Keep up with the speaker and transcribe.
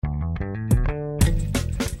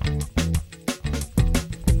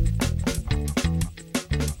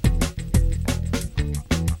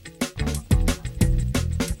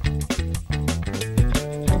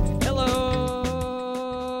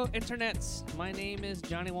internets. My name is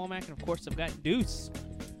Johnny Womack, and of course, I've got Deuce.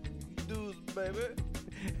 Deuce, baby.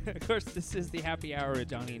 Of course, this is the Happy Hour with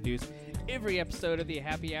Johnny and Deuce. Every episode of the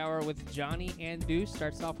Happy Hour with Johnny and Deuce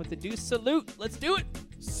starts off with the Deuce salute. Let's do it.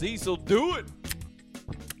 Cecil, do it.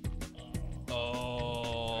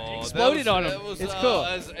 Oh, Exploded on him. It's cool.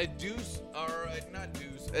 As a Deuce, or not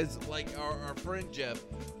Deuce, as like our friend Jeff,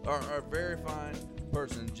 our very fine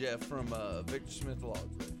person Jeff from Victor Smith Law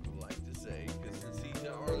Group would like to say, because since he's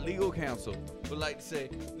our legal counsel, would like to say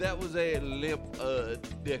that was a lip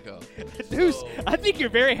dicker. Deuce, So, I think you're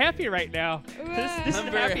very happy right now. This is I'm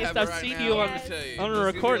the very happiest happy I've right seen now, you let on, me tell you. on a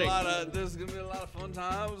There's recording. There's gonna be a lot of fun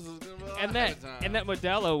times. There's gonna be a lot of happy times. And that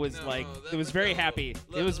Modelo was it was very happy.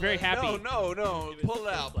 It was very happy. No. Pull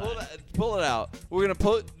it out. Pull it out. We're going to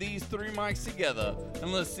put these three mics together,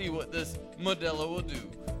 and let's see what this Modelo will do.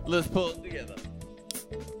 Let's pull it together.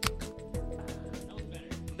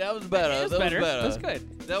 That was better. It was better. That's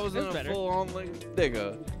good. That wasn't was a better. full-on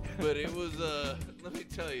digger, but it was, let me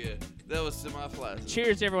tell you, that was semi-flaccid.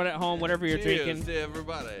 Cheers to everyone at home, whatever you're Cheers drinking. to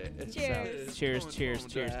everybody. Cheers.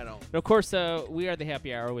 Cheers. Hat on. Of course, we are the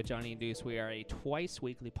Happy Hour with Johnny and Deuce. We are a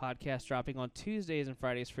twice-weekly podcast dropping on Tuesdays and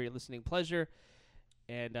Fridays for your listening pleasure.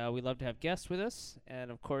 And we love to have guests with us. And,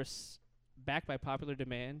 of course, back by popular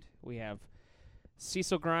demand, we have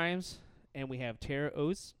Cecil Grimes and we have Tara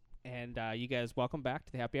Oz. And you guys, welcome back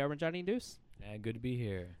to the Happy Hour with Johnny and Deuce. Good to be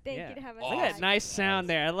here. Thank Yeah. you to have us Look at back. that nice sound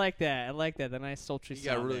there. I like that. The nice sultry He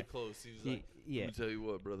sound got really there. close. He was like, Yeah. let me tell you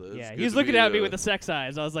what, brother. it's Yeah, good he was to looking be, at me with the sex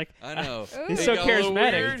eyes. I was like, I know. He's It so got a little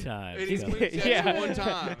charismatic. weird, Time. and he Yeah. winked at Yeah. me one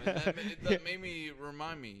time, and that made me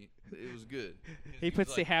remind me it was good. He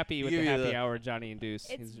puts the happy with the give you Happy the- Hour, Johnny and Deuce.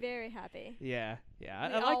 It's He's- very happy. yeah. We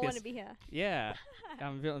I all like want this. to be here. Yeah,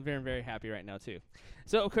 I'm feeling very, very happy right now too.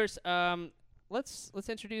 So of course, let's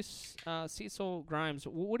introduce Cecil Grimes.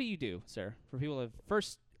 What do you do, sir? For people that have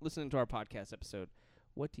first listening to our podcast episode,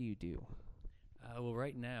 what do you do? Well,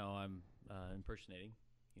 right now I'm impersonating,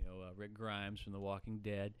 Rick Grimes from The Walking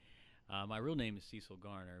Dead. My real name is Cecil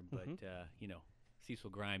Garner, but Cecil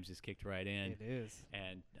Grimes just kicked right in, is.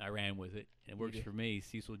 and I ran with it. It works did. for me.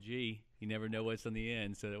 Cecil G. You never know what's on the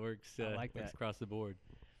end, so it works. I like works that. across the board.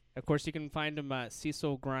 Of course, you can find him at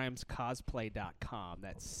CecilGrimesCosplay.com.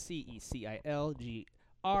 That's CecilGrimes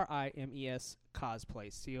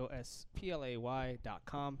cosplay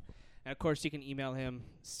COSPLAY.com. And of course, you can email him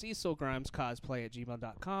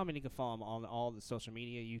CecilGrimesCosplay@gmail.com, and you can follow him on all the social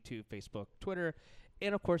media: YouTube, Facebook, Twitter,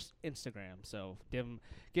 and of course Instagram. So give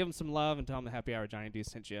him some love and tell him the Happy Hour Johnny Deuce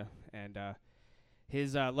sent you. And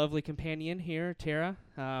his lovely companion here, Tara.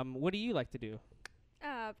 What do you like to do?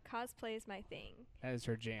 Cosplay is my thing. That is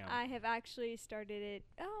her jam. I have actually started it,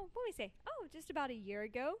 just about a year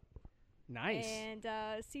ago. Nice. And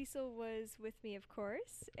Cecil was with me, of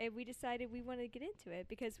course, and we decided we wanted to get into it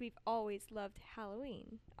because we've always loved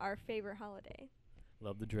Halloween, our favorite holiday.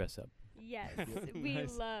 Love the dress up. Yes, we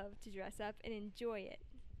Nice. love to dress up and enjoy it.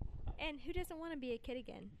 And who doesn't want to be a kid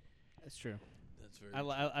again? That's true. That's very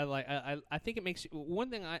I think it makes you, one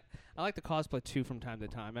thing I like to cosplay too from time to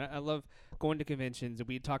time. And I love going to conventions.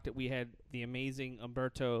 We had the amazing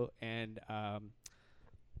Umberto and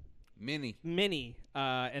Minnie.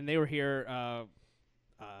 and they were here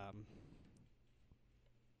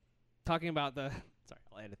talking about the sorry,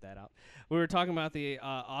 I'll edit that out. We were talking about the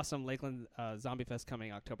awesome Lakeland Zombie Fest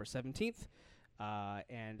coming October 17th.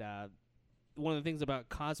 And one of the things about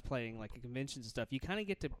cosplaying, like at conventions and stuff, you kind of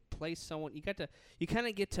get to play someone. You kind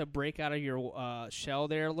of get to break out of your shell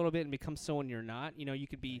there a little bit and become someone you're not. You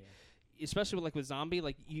could be, especially with zombie.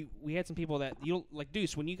 Like we had some people that like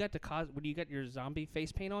Deuce when you got your zombie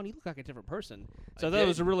face paint on, you look like a different person. So that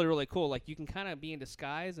was really, really cool. Like you can kind of be in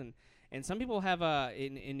disguise, and some people have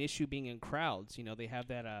an issue being in crowds. They have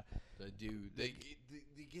that. They do. They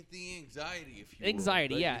get the anxiety, if you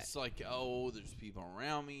Anxiety, will. yeah. It's like, there's people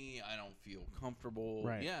around me. I don't feel comfortable.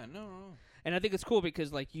 Right. Yeah, no. And I think it's cool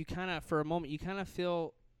because like you kind of for a moment you kind of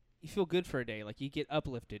feel good for a day. Like you get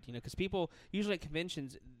uplifted, because people usually at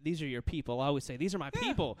conventions, these are your people. I always say these are my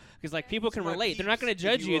people because like people can my relate. They're not peeps, going to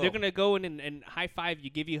if judge you you. They're will. going to go in and high five you,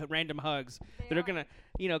 give you random hugs. They They're are. going to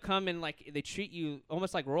come and like they treat you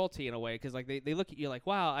almost like royalty in a way because like they look at you like,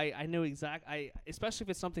 wow, I know especially if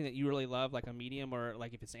it's something that you really love, like a medium, or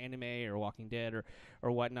like if it's anime or Walking Dead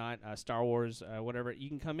or whatnot, Star Wars, whatever. You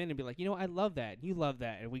can come in and be like, I love that. You love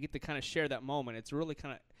that, and we get to kind of share that moment. It's really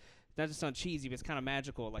kind of not to sound cheesy, but it's kind of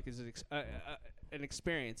magical. Like it's an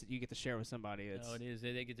experience that you get to share with somebody. No, it is.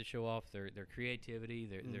 They get to show off their creativity,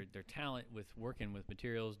 their talent with working with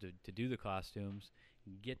materials to do the costumes,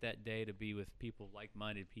 get that day to be with people,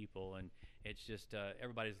 like-minded people, and it's just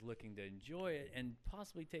everybody's looking to enjoy it and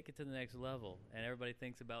possibly take it to the next level. And everybody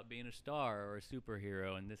thinks about being a star or a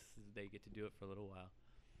superhero, and they get to do it for a little while.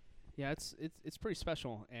 Yeah, it's pretty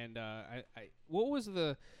special. And what was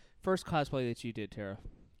the first cosplay that you did, Tara?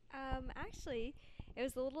 Actually, it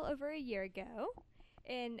was a little over a year ago,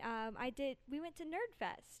 and we went to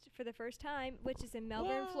Nerdfest for the first time, which is in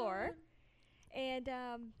Melbourne, Florida, and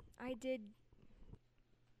I did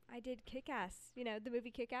Kick-Ass, the movie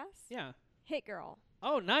Kick-Ass? Yeah. Hit Girl.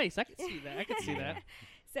 Oh, nice. I can see that. I can see that.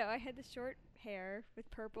 So I had the short hair with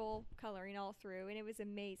purple coloring all through, and it was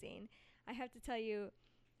amazing. I have to tell you,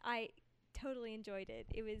 I totally enjoyed it.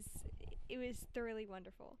 It was thoroughly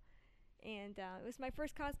wonderful. And it was my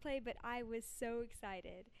first cosplay, but I was so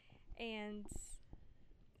excited. And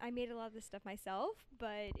I made a lot of this stuff myself,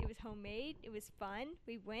 but it was homemade. It was fun.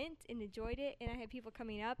 We went and enjoyed it, and I had people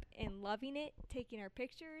coming up and loving it, taking our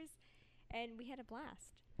pictures, and we had a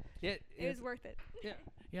blast. Yeah, it was worth it. Yeah.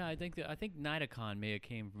 Yeah, I think NIDACON may have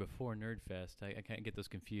came before Nerdfest. I can't get those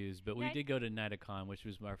confused, but we did go to NIDACON, which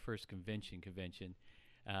was our first convention,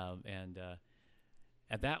 and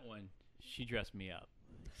at that one, she dressed me up.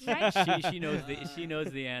 Right? she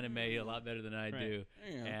knows the anime a lot better than I do,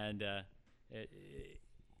 and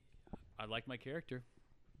I liked my character.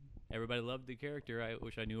 Everybody loved the character. I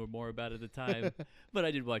wish I knew more about it at the time, but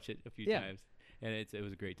I did watch it a few times, and it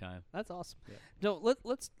was a great time. That's awesome. Yeah. No,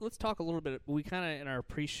 let's talk a little bit. We kind of in our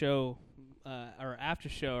pre-show, or after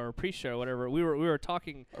show, or pre-show, whatever. We were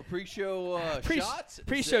talking. Our pre-show shots.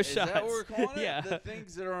 Pre-show Is that what shots. we're calling it? Yeah. The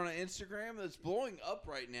things that are on Instagram that's blowing up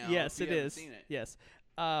right now. Yes, if it you haven't is. Seen it. Yes.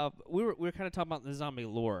 We were kind of talking about the zombie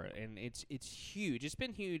lore, and it's huge. It's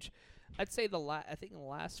been huge. I'd say I think in the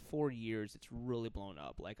last 4 years, it's really blown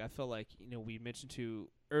up. Like I feel like we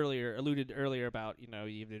alluded earlier about you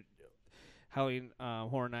have the Halloween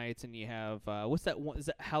Horror Nights, and you have what's that one? Is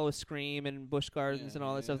that Halloween and Busch Gardens and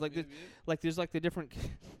all that stuff? Like there's like the different.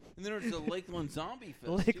 And then there's the Lakeland Zombie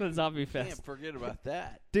Fest. Lakeland Zombie Fest. Fest. Can't forget about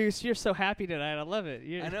that. Dude, you're so happy tonight. I love it.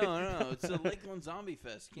 I know. It's the Lakeland Zombie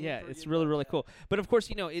Fest. Can't It's forget really, about really that. cool. But of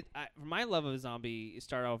course, my love of zombie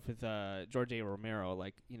started off with George A. Romero.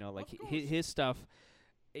 Like, his stuff.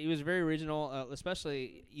 It was very original.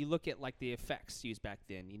 Especially you look at like the effects used back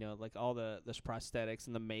then. Like all the prosthetics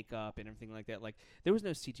and the makeup and everything like that. Like there was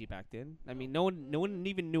no CG back then. I mean, no one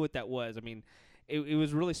even knew what that was. I mean. It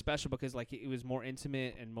was really special because like it was more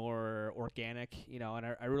intimate and more organic, and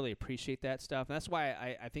I really appreciate that stuff. And that's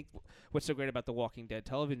why I think what's so great about the Walking Dead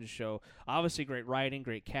television show, obviously great writing,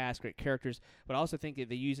 great cast, great characters, but I also think that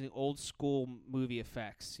they're using old school movie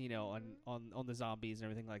effects, on the zombies and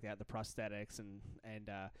everything like that, the prosthetics and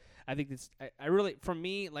I think it's I really, for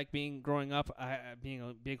me, like growing up, being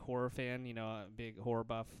a big horror fan, a big horror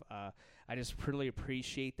buff, I just really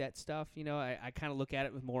appreciate that stuff. I kind of look at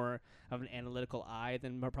it with more of an analytical eye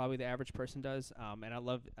than probably the average person does. And I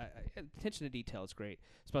love attention to detail is great,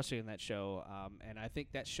 especially in that show. And I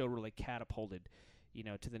think that show really catapulted,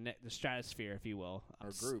 to the stratosphere, if you will.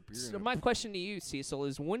 Our group. So my question to you, Cecil,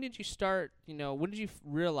 is when did you start? When did you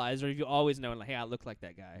realize, or have you always known, like, hey, I look like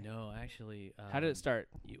that guy? No, actually. How did it start?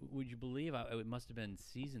 Would you believe it must have been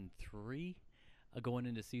season 3, going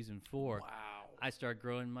into season 4. Wow. I started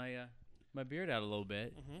growing my beard out a little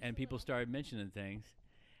bit, and people started mentioning things,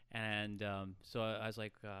 and so I was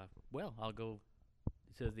like, well, I'll go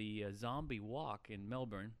to the zombie walk in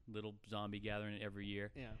Melbourne, little zombie gathering every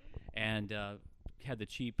year, and had the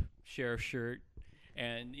cheap sheriff shirt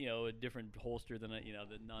and a different holster than the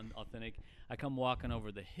non-authentic. I come walking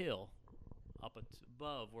over the hill up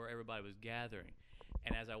above where everybody was gathering,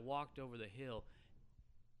 and as I walked over the hill,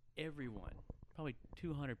 everyone, probably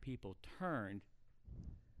 200 people, turned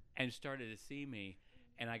and started to see me,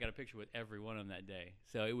 and I got a picture with every one of them that day.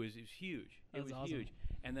 So it was huge. It was awesome. huge.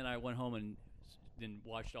 And then I went home and then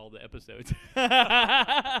watched all the episodes.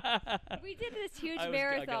 We did this huge I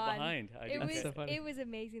marathon. got behind. It was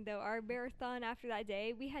amazing though. Our marathon after that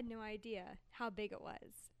day, we had no idea how big it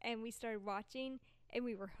was, and we started watching, and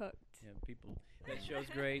we were hooked. Yeah, that show's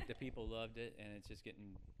great. The people loved it, and it's just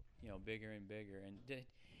getting bigger and bigger. And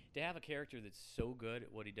to have a character that's so good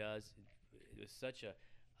at what he does, it was such a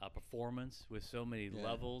performance with so many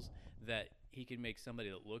levels that he can make somebody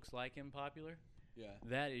that looks like him popular. Yeah.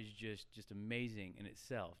 That is just amazing in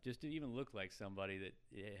itself. Just to even look like somebody that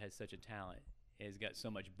has such a talent, has got so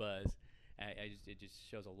much buzz. It just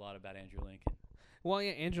shows a lot about Andrew Lincoln. Well,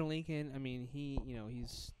 yeah, Andrew Lincoln. I mean,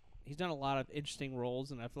 he's he's done a lot of interesting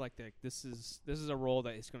roles, and I feel like this is a role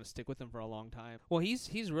that is going to stick with him for a long time. Well,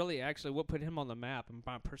 he's really actually what put him on the map, in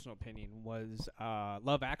my personal opinion, was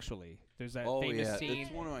Love Actually. There's that famous scene.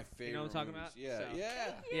 It's one of my favorite. You know what I'm talking movies. about?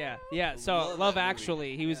 Yeah, Yeah. So Love Love that movie.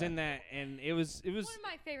 Actually, he was Yeah. in that, and it was. One of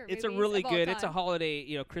my favorite It's a movies really of all good. It's a time.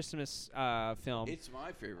 holiday, Christmas film. It's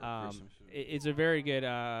my favorite Christmas movie. It's a very good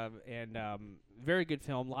and very good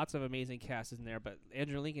film. Lots of amazing casts in there. But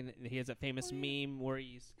Andrew Lincoln, he has a famous meme where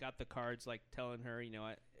he's got the cards like telling her,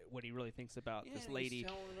 what he really thinks about this lady.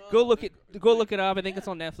 Go look it up. I think it's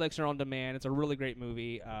on Netflix or on demand. It's a really great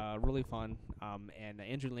movie, really fun. And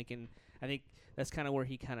Andrew Lincoln, I think that's kind of where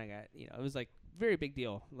he kind of got. It was like very big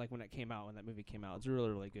deal. Like when that movie came out, it's really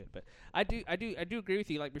really good. But I do agree with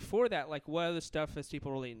you. Like before that, like what other stuff does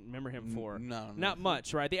people really remember him for? No, Not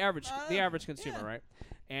much, right? The average consumer, right?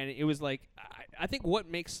 And it was like I think what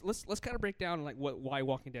makes let's kind of break down like why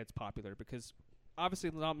Walking Dead's popular, because obviously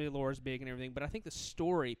the zombie lore is big and everything, but I think the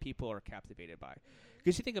story people are captivated by.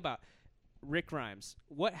 Because you think about Rick Grimes,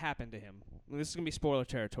 what happened to him? This is gonna be spoiler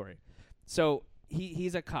territory. So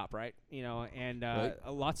he's a cop, right? And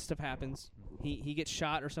lots of stuff happens. He gets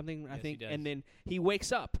shot or something, I think, and then he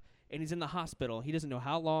wakes up and he's in the hospital. He doesn't know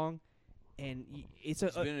how long. And he's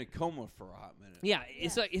been in a coma for a hot minute. Yeah,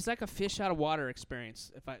 it's like a fish out of water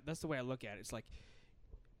experience. That's the way I look at it. It's like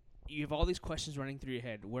you have all these questions running through your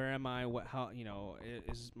head. Where am I? What? How?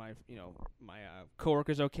 Is my my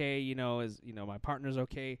coworker's okay? Is my partner's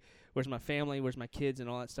okay? Where's my family? Where's my kids and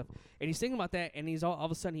all that stuff? And he's thinking about that, and he's all of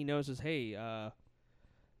a sudden he notices, hey,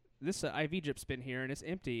 this IV drip's been here and it's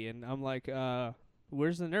empty, and I'm like,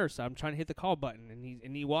 where's the nurse? I'm trying to hit the call button,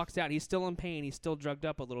 and he walks out. He's still in pain. He's still drugged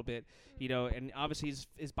up a little bit, and obviously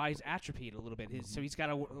his body's atrophied a little bit. So he's got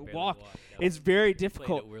to walk. It's very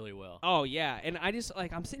difficult. Played it really well. Oh yeah, and I just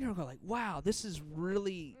I'm sitting here going like, wow, this is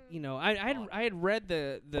really I had read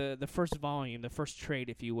the first volume, the first trade,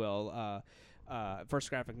 if you will, first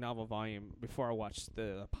graphic novel volume before I watched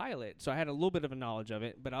the pilot, so I had a little bit of a knowledge of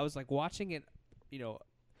it. But I was like watching it,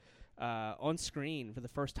 on screen for the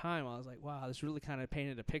first time, I was like, wow, this really kind of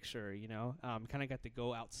painted a picture, kind of got to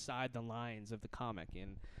go outside the lines of the comic,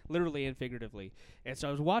 and literally and figuratively. And so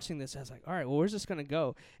I was watching this, and I was like, all right, well, where's this going to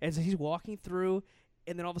go? And so he's walking through,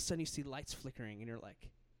 and then all of a sudden you see lights flickering, and you're like,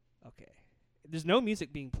 okay. There's no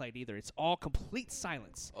music being played either. It's all complete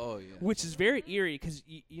silence. Oh, yeah. Which is very eerie because,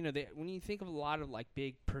 when you think of a lot of, like,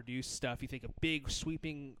 big produced stuff, you think of big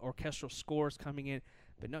sweeping orchestral scores coming in.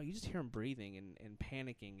 But no, you just hear him breathing and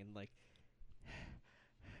panicking and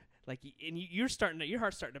and your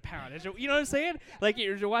heart's starting to pound. You know what I'm saying? Like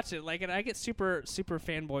you're watching it, and I get super super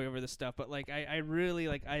fanboy over this stuff. But I really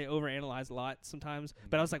I overanalyze a lot sometimes.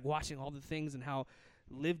 But I was watching all the things and how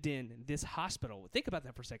lived in this hospital. Think about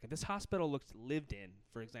that for a second. This hospital looks lived in,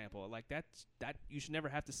 for example. That you should never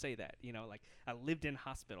have to say that. A lived in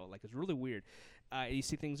hospital. It's really weird. You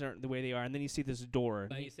see things aren't the way they are, and then you see this door.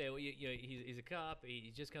 But you say, well, he's a cop.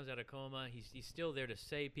 He just comes out of coma. He's still there to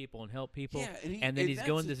save people and help people. Yeah, and then he's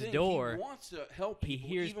going to this door. He wants to help people.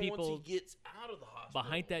 He hears even people once he gets out of the hospital.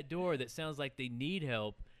 behind that door that sounds like they need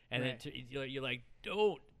help, and Right. then you're like,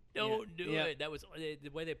 don't do Yeah. it. That was the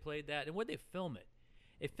way they played that, and when they film it.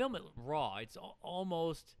 They film it raw. It's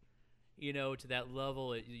almost, to that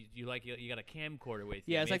level. You got a camcorder with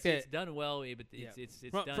you. Yeah, I it's mean, like it's done well, but it's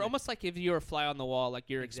done. For almost like if you were a fly on the wall,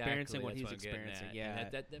 you're Exactly, experiencing what that's he's I'm getting experiencing. at. Yeah,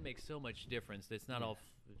 And that makes so much difference. It's not all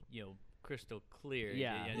crystal clear.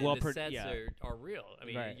 Yeah. And Well, the sets yeah. are real. I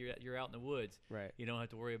mean, Right. you're out in the woods. right. You don't have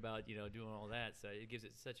to worry about doing all that. So it gives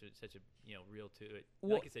it such a real to it.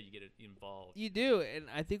 Well, Like I said, you get it involved. You do, and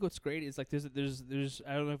I think what's great is there's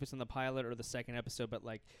I don't know if it's in the pilot or the second episode, but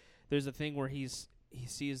there's a thing where he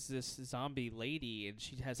sees this zombie lady and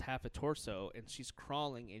she has half a torso and she's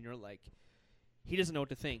crawling, and you're he doesn't know what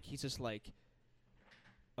to think. He's just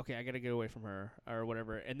okay, I gotta get away from her or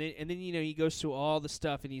whatever. And then he goes through all the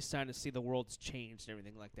stuff and he's starting to see the world's changed and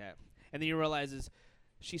everything like that. And then he realizes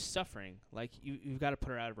she's suffering. You've got to put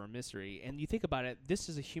her out of her misery. And you think about it, this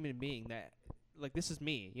is a human being that. This is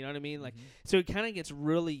me, you know what I mean? So it kind of gets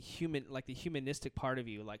really human, the humanistic part of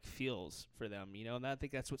you, feels for them, and I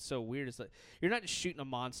think that's what's so weird is that you're not just shooting a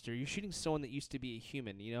monster, you're shooting someone that used to be a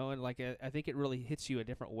human, and I think it really hits you a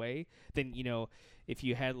different way than, if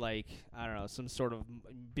you had I don't know, some sort of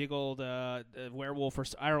big old werewolf or,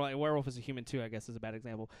 I don't know, a werewolf is a human too, I guess is a bad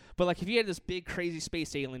example. But if you had this big crazy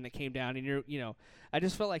space alien that came down and you're, I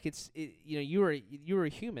just felt like you were a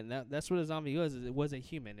human. That's what a zombie was. It was a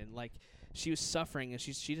human. And she was suffering and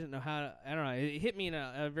she didn't know how to, I don't know, it hit me in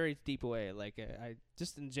a very deep way. Like I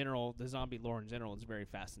just in general, the zombie lore in general is very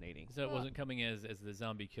fascinating. So it wasn't coming as the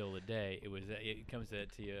zombie kill the day. It was it comes to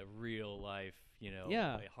you real life,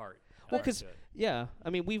 Yeah. like heart. Well, heart 'cause to it. Yeah, I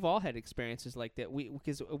mean, we've all had experiences like that.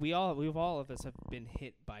 Because we've all of us have been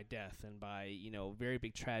hit by death and by very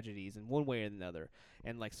big tragedies in one way or another.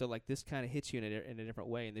 And like this kind of hits you in a different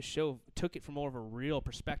way. And the show took it from more of a real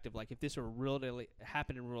perspective. Like if this were really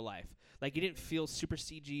happened in real life, like you didn't feel super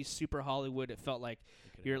CG, super Hollywood. It felt like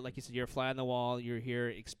you're like you said, you're a fly on the wall. You're here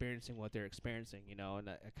experiencing what they're experiencing. And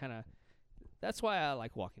I kind of. That's why I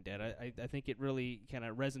like Walking Dead. I think it really kind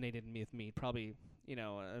of resonated with me, probably, at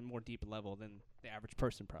a more deep level than the average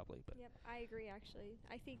person, probably. But Yep, I agree, actually.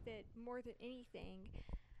 I think that more than anything,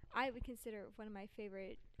 I would consider it one of my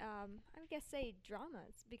favorite, I would guess say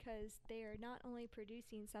dramas, because they are not only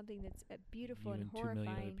producing something that's beautiful Even and 2 million other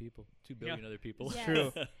horrifying, people, 2 billion other people. Yes.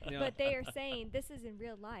 True. but they are saying this is in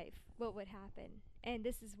real life what would happen, and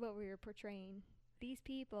this is what we are portraying. These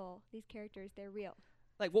people, these characters, they're real.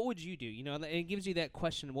 like, what would you do? And it gives you that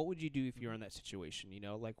question. What would you do if you're in that situation?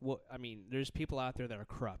 Like, what? I mean, there's people out there that are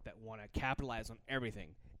corrupt that want to capitalize on everything,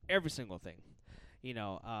 every single thing.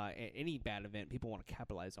 Any bad event, people want to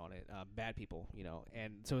capitalize on it. Bad people,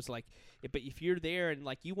 and so it's like, but if you're there and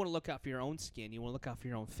like you want to look out for your own skin, you want to look out for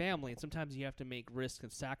your own family, and sometimes you have to make risks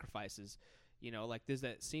and sacrifices. Like there's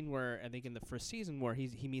that scene where I think in the first season where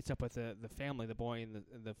he meets up with the family, the boy and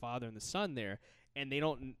the father and the son there, and they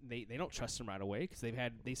don't trust him right away because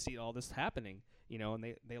they see all this happening, and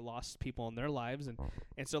they lost people in their lives, and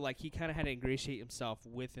so like he kind of had to ingratiate himself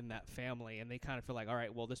within that family, and they kind of feel like, all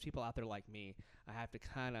right, well, there's people out there like me, I have to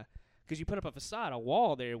kind of. Because you put up a facade, a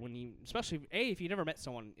wall there when you, especially if you never met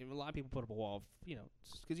someone, a lot of people put up a wall,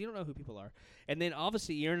 because you don't know who people are. And then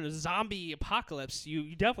obviously you're in a zombie apocalypse,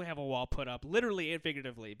 you definitely have a wall put up, literally and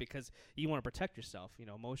figuratively, because you want to protect yourself,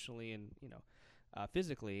 emotionally and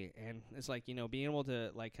physically. And it's like being able to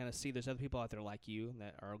like kind of see there's other people out there like you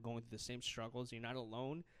that are going through the same struggles. You're not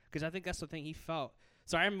alone. Because I think that's the thing he felt.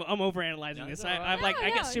 Sorry, I'm overanalyzing No, this. it's all right. I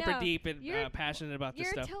get No, super no. deep and You're- passionate about this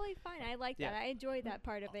You're stuff. totally fine. I like Yeah. that. I enjoy that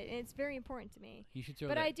part of it, and it's very important to me. You should throw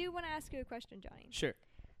But that. I do want to ask you a question, Johnny. Sure.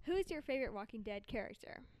 Who's your favorite Walking Dead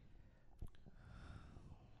character?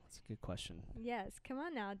 That's a good question. Yes, come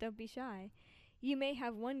on now, don't be shy. You may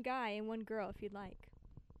have one guy and one girl if you'd like.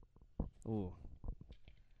 Ooh.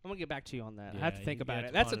 I'm going to get back to you on that. I Yeah, have to think you about have it.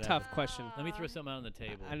 to That's a ponder tough that. question. Let me throw something on the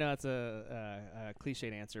table. I know it's a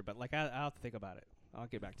cliched answer, but like I'll have to think about it. I'll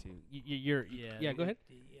get back to you. You're yeah. Go ahead.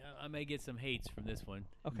 Yeah, I may get some hates from this one.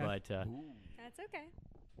 Okay. But That's okay.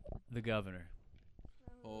 the governor.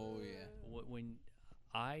 Oh, yeah. When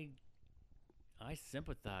I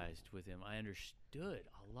sympathized with him, I understood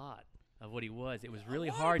a lot of what he was. It was really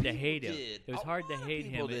lot of hard to people hate him. did. It was A hard to lot of hate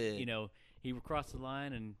people him. did. He crossed the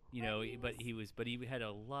line, and but he had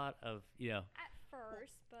a lot of At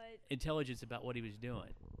first, but intelligence about what he was doing.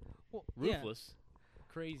 Well, yeah. Ruthless,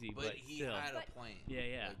 crazy, But he still. had But- a plan. Yeah,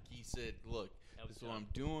 yeah. Like he said, look, That was this is what dumb. I'm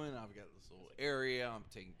doing. I've got this little area. I'm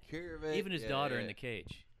taking care of it. Even his Yeah, daughter yeah. in the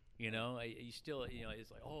cage. You still,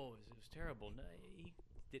 it's like, oh, it was terrible. No, he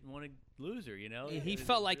didn't want to lose her. He It was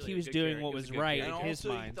felt like really he a was good doing character. what He was a good right character. And in his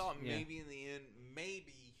also, mind. he thought Yeah. maybe in the end,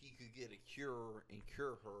 maybe he could get a cure and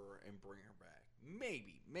cure her and bring her back.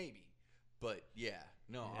 Maybe. But yeah,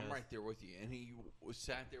 no, I'm Yes. right there with you. And he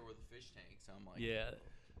sat there with a fish tank. So I'm like, Yeah.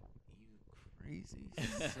 you crazy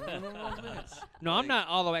son of a bitch. No, I'm Like, not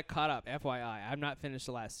all the way caught up. FYI, I've not finished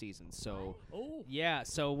the last season, so Oh. yeah.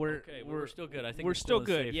 So we're Okay, we're still good. I think we're still in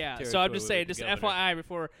good. safe Yeah. So I'm territory just saying, with the just governor. FYI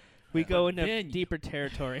before we Yeah. go But into then- deeper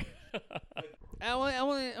territory. I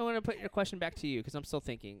want to put your question back to you because I'm still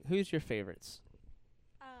thinking. Who's your favorites?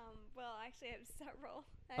 well, actually, I have several.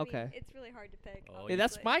 Okay. mean, it's really hard to pick. Oh, Hey,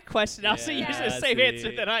 that's obviously. my question. I also Yeah, use the Yeah, same see.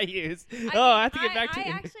 answer that I use. I I mean, have to get back to I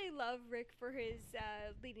you. actually love Rick for his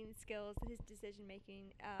leading skills and his decision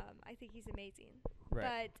making. I think he's amazing.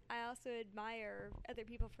 Right. But I also admire other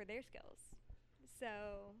people for their skills.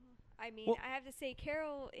 So, I mean, Well- I have to say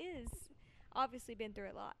Carol is obviously been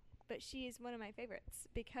through a lot, but she is one of my favorites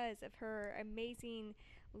because of her amazing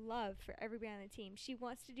love for everybody on the team. She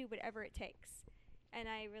wants to do whatever it takes, and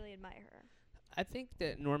I really admire her. I think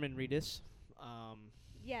that Norman Reedus,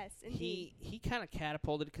 Yes, indeed. he kind of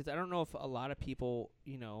catapulted because I don't know if a lot of people,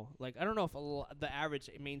 like I don't know if the average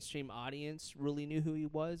mainstream audience really knew who he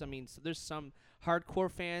was. I mean, there's some hardcore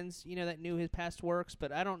fans, that knew his past works,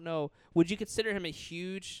 but I don't know. Would you consider him a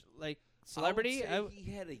huge celebrity? I would say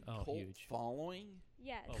he had a Oh, cult huge. following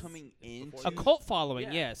Yes. coming into A cult following,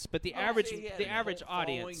 Yeah. yes, but the I would average say he had the a average cult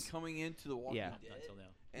following audience. coming into the Walking Yeah. Dead. Until now.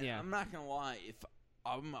 And Yeah. I'm not gonna lie, if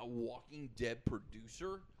I'm a Walking Dead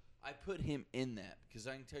producer, I put him in that because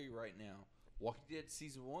I can tell you right now, Walking Dead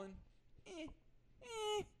season 1,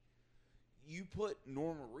 You put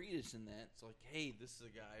Norman Reedus in that, it's like, hey, this is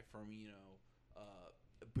a guy from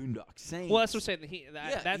Boondock Saints. Well, that's what I'm saying.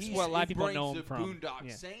 That's what a lot of people know him the from.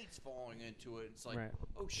 Boondock Saints falling into it. It's like, Right.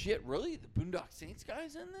 oh shit, really? The Boondock Saints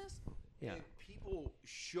guy's in this? Yeah. And people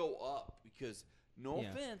show up because, no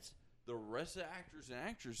Yeah. offense, the rest of the actors and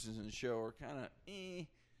actresses in the show are kind of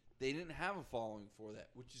They didn't have a following for that,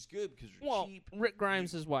 which is good because they're cheap. Rick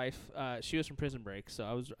Grimes' wife, she was from Prison Break,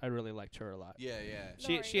 so I really liked her a lot. Yeah.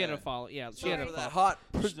 She had a follow. Yeah, she had a for follow. that hot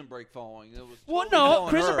Prison Break following. It was Well, totally no, calling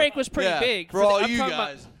Prison her. Break was pretty big. For all I'm you talking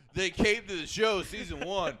about- guys, they came to the show season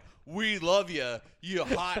 1. We love you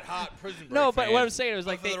hot Prison Break. No, but what I'm fans. saying was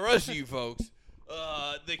But like for they the rest of you folks,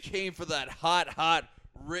 they came for that hot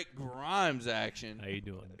Rick Grimes action. How you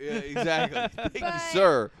doing? Yeah, exactly. Thank you, But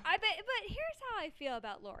sir. but here's how I feel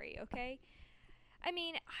about Lori. Okay, I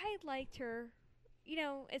mean, I liked her,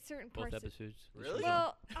 at certain Both parts. episodes. Really?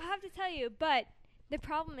 Well, I have to tell you, but the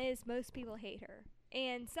problem is most people hate her.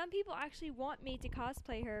 And some people actually want me to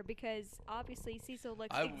cosplay her because obviously Cecil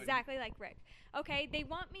looks I wouldn't. exactly like Rick. Okay, they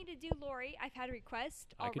want me to do Lori. I've had a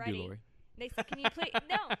request I already. could do Lori. They said, "Can you please?"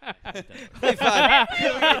 No. High five.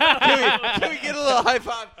 Can we get a little high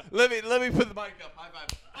five? Let me put the mic up. High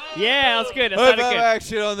five. Yeah, that's good. That High sounded five good.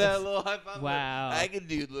 action on that little high five. Wow. I can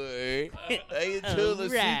do Lori. I can totally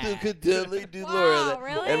Alright. Cecil could totally do Wow,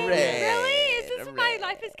 Lori. really? Alright. Really? Is this what my Alright.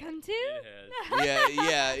 life has come to?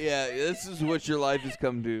 Yeah. This is what your life has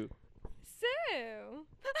come to. So.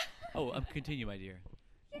 Oh, continue, my dear.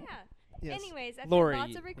 Yeah. Yes. Anyways, I've Lori, had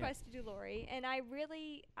lots of yeah. requests to do Lori, and I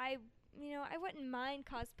wouldn't mind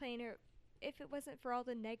cosplaying her if it wasn't for all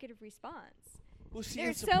the negative response. Well, see,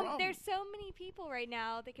 There's that's the problem. there's so many people right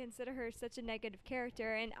now that consider her such a negative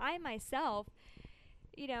character, and I myself,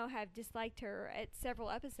 have disliked her at several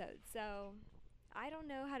episodes. So I don't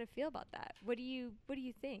know how to feel about that. What do you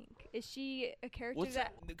think? Is she a character What's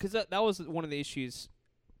that? Because that was one of the issues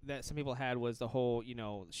that some people had was the whole,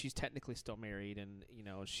 she's technically still married and,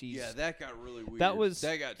 she's... Yeah, that got really weird. That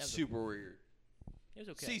got That was super weird. It was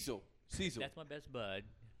okay. Cecil. That's my best bud.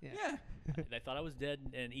 Yeah. They thought I was dead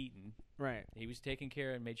and eaten. Right. He was taking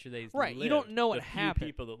care and made sure they Right, you lived. don't know what the few happened.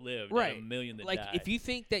 people that lived. Right. Out of a million that Like, died. if you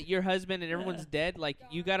think that your husband and everyone's dead, like,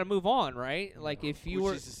 you got to move on, right? Like, if you Which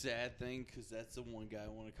were... is a sad thing because that's the one guy I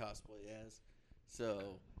want to cosplay as. So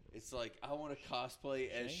it's like I want to cosplay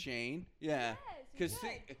as Shane. Yeah. Because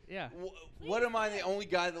Yeah. what am I the only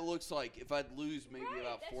guy that looks like if I'd lose maybe Right,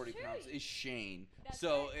 about that's 40 true. pounds is Shane. That's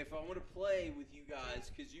So right. if I want to play with you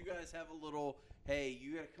guys, because you guys have a little, hey,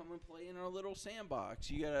 you got to come and play in our little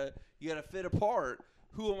sandbox. You gotta fit apart.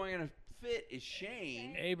 Who am I gonna fit is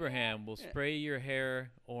Shane. Abraham will spray your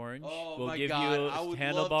hair orange. Oh we'll my give God! you I would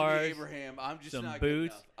handlebars. love to be Abraham. I'm just some not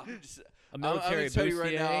boots, good enough. I'm just. a I'm military gonna tell you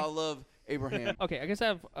right now, I bustier. love Abraham. Okay, I guess I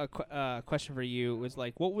have a question for you. Was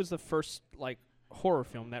like, what was the first like horror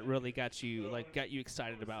film that really got you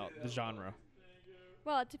excited about the genre?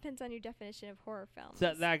 Well, it depends on your definition of horror films.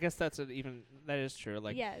 I guess that is true.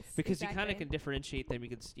 Like, yes, because you kind of exactly. can differentiate them. You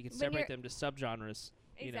can When separate you're- them to subgenres.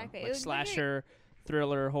 Exactly. Like When you're- slasher,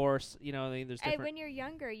 thriller, horse. I mean, there's different. When you're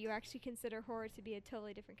younger, you actually consider horror to be a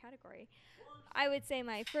totally different category. I would say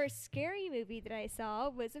my first scary movie that I saw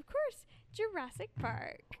was, of course, Jurassic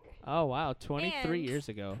Park. Oh wow, 23 And years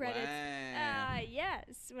ago. Predator. Wow.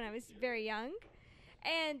 Yes, when I was very young.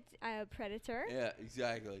 And Predator. Yeah,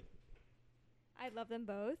 exactly. I love them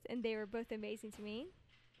both, and they were both amazing to me.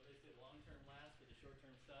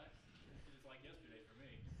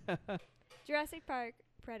 Jurassic Park,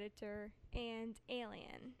 Predator, and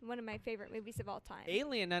Alien. One of my favorite movies of all time.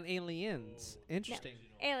 Alien, not Aliens. Interesting.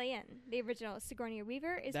 Alien, the original Sigourney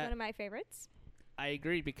Weaver, is That- one of my favorites. I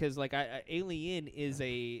agree because like Alien is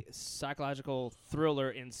a psychological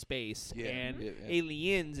thriller in space, Yeah, and yeah.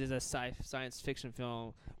 Aliens is a science fiction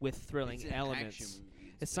film with thrilling It's an elements. action movie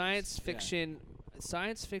in A science space.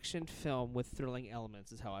 science fiction film with thrilling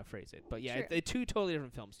elements is how I phrase it. But yeah, True. they're two totally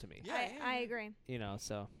different films to me. Yeah. I agree.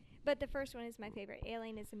 So But the first one is my favorite.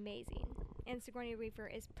 Alien is amazing, and Sigourney Weaver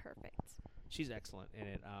is perfect. she's excellent in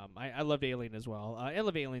it. I loved Alien as well. I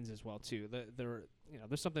love Aliens as well too.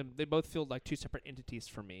 There's something. They both feel like two separate entities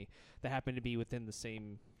for me that happen to be within the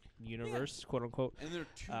same universe, quote unquote. And they're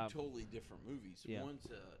two Um, totally different movies. yeah. One's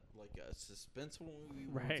like a suspenseful movie.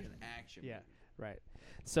 Right. One's an action Yeah. movie. Right.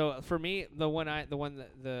 So for me, the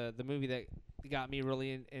movie that got me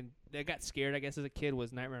really and that got scared, I guess, as a kid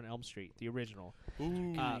was Nightmare on Elm Street, the original.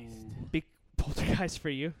 Ooh. Big Poltergeist for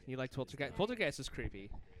you. You like Poltergeist? Poltergeist is creepy.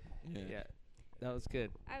 yeah. Yeah, that was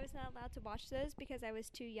good. I was not allowed to watch those because I was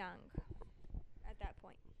too young at that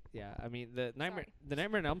point. Yeah, I mean the Sorry.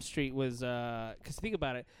 Nightmare on Elm Street was because think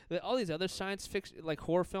about it, all these other science fiction like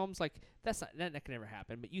horror films like that can never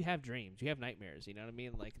happen. But you have dreams, you have nightmares. You know what I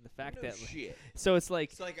mean? Like the fact No that shit. so it's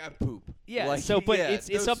like It's like I poop. yeah. Like, So but yeah, it's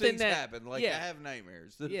those something things that happen. Like yeah. I have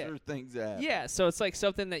nightmares. Those Yeah. are things that happen. yeah. So it's like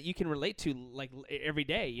something that you can relate to like every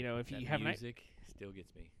day. You know, if That you have music still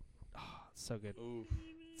gets me. so good. Oof.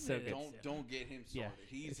 So good. Don't get him Yeah.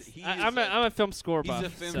 started. I'm a film score he's buff. a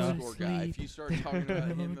film so. score guy. If you start talking about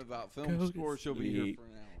him about film scores, he'll be here for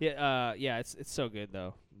an hour. Yeah, it's so good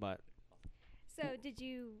though. But So, did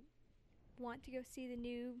you want to go see the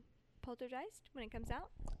new Poltergeist when it comes out?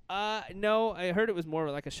 no, I heard it was more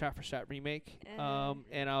like a shot-for-shot remake. Uh.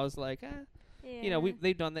 And I was like, Yeah. you know,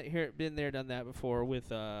 they've done that here, been there, done that before with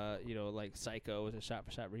you know, like Psycho was a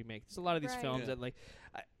shot-for-shot remake. There's a lot of these Right. films Yeah. that like.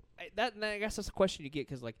 I guess that's a question you get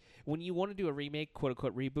because like when you want to do a remake, quote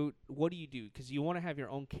unquote reboot, what do you do? Because you want to have your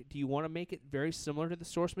own. Do you want to make it very similar to the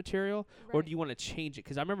source material, or Right. do you want to change it?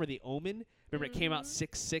 Because I remember The Omen. Remember it came out Mhm.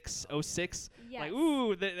 6/6/06. Yes. Like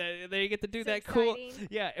ooh, they get to do So that cool. exciting.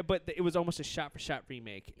 Yeah, but it was almost a shot-for-shot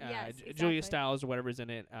remake. Yes, Julia exactly. Stiles or whatever's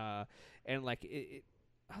in it, and like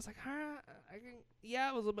I was like, yeah,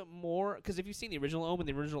 it was a little bit more because if you've seen the original Omen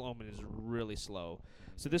is really slow.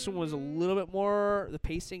 So this one was a Mhm. little bit more. The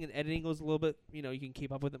pacing and editing was a little bit, you know, you can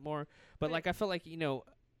keep up with it more. But Right. like I felt like you know,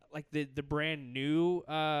 like the brand new.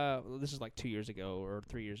 This is like 2 years ago or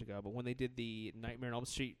 3 years ago, but when they did the Nightmare on Elm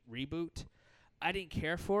Street reboot. I didn't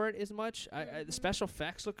care for it as much. The Mhm. special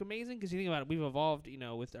effects look amazing because you think about it, we've evolved, you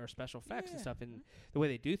know, with our special effects and Yeah. stuff, and the way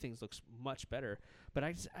they do things looks much better. But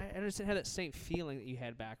I just didn't have that same feeling that you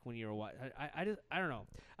had back when you were what I don't know.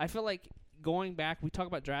 I feel like going back. We talk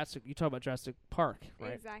about Jurassic. You talk about Jurassic Park,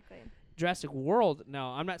 right? Exactly. Jurassic World. No,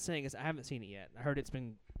 I'm not saying I haven't seen it yet. I heard it's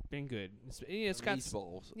been good. It's got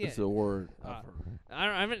Meatballs. yeah. It's a word Uh, I've heard.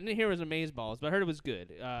 I haven't hear it was amazeballs, but I heard it was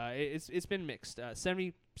good. It's been mixed.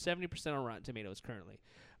 70% on Rotten Tomatoes currently,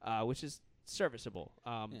 which is serviceable.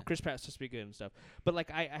 Yeah. Chris Pratt's supposed to be good and stuff. But like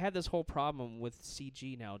I had this whole problem with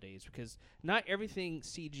CG nowadays because not everything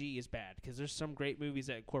CG is bad because there's some great movies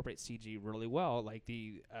that incorporate CG really well. Like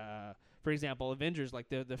for example, Avengers, like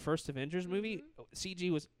the first Avengers movie,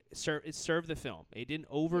 CG was it served the film. It didn't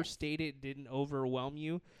overstate it, didn't overwhelm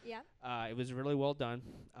you. Yeah. It was really well done.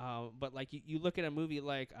 But like you look at a movie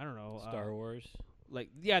like I don't know, Star Wars. like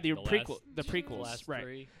the prequel, last- the The prequels, last right?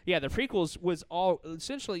 three. Yeah, the prequels was all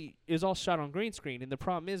essentially it was all shot on green screen, and the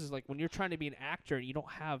problem is like when you're trying to be an actor and you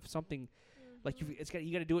don't have something like you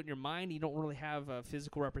got to do it in your mind. You don't really have a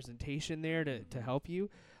physical representation there to help you.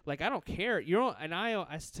 Like I don't care.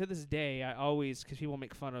 I to this day I always because people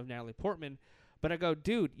make fun of Natalie Portman, but I go,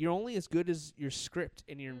 dude, you're only as good as your script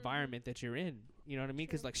and your environment that you're in. You know what I mean?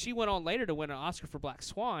 Because True. like she went on later to win an Oscar for Black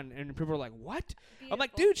Swan, and people were like, "What?" I'm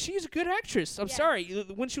like, Beautiful. dude, she's a good actress. I'm Yes. sorry.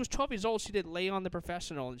 When she was 12 years old, she did Leon the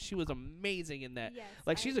Professional, and she was amazing in that. Yes,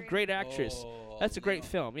 Like, I she's a agree. great actress. Oh, That's a great no.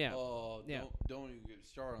 film, yeah. Oh, Yeah. don't even get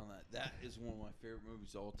started on that. That is one of my favorite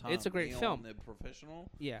movies of all time. It's a great Leon film. The Professional.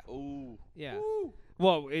 Yeah. Oh. Yeah. Woo.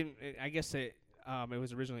 Well, I guess it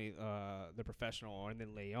was originally The Professional and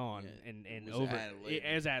then Leon, Yeah, and it was over added later.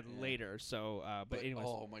 it was added Yeah. later. So, but anyways,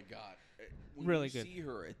 oh my God, when Really you good. see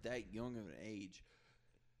her at that young of an age,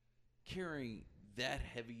 carrying that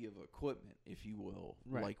heavy of equipment, if you will,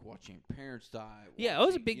 Right. like watching parents die. Yeah, it was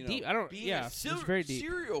a watching, big you know, deep. I don't. being Yeah, a it was very deep.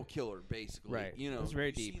 serial killer, basically. Right. You know, It was very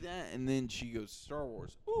you deep. See that, and then she goes to Star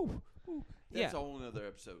Wars. Ooh, that's Yeah. a whole nother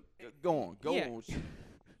episode. Go on, go Yeah. on. That's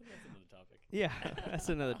another topic. Yeah, that's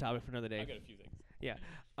another topic for another day. I got a few things.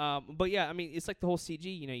 But yeah, I mean, it's like the whole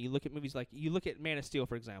CG. You know, you look at movies like you look at Man of Steel,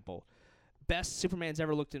 for example. Best Superman's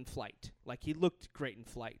ever looked in flight. Like he looked great in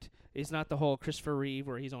flight. It's not the whole Christopher Reeve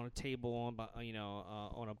where he's on a table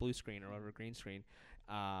on a blue screen or whatever green screen.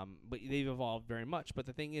 But they've evolved very much. But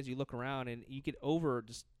the thing is, you look around and you get over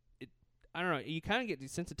just. I don't know. You kind of get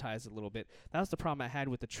desensitized a little bit. That was the problem I had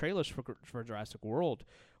with the trailers for Jurassic World.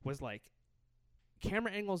 Was like.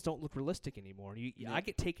 Camera angles don't look realistic anymore. Yeah. I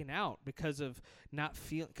get taken out because of not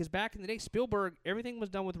feeling. Because back in the day, Spielberg, everything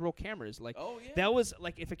was done with real cameras. Like Oh yeah. that was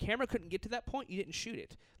like if a camera couldn't get to that point, you didn't shoot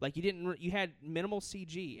it. Like you didn't. You had minimal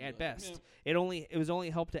CG at best. It was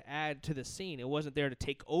only helped to add to the scene. It wasn't there to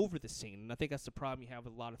take over the scene. And I think that's the problem you have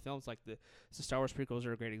with a lot of films. Like the Star Wars prequels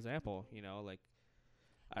are a great example. You know, like.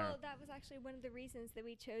 I don't Well, that was actually one of the reasons that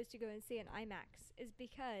we chose to go and see an IMAX is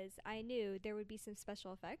because I knew there would be some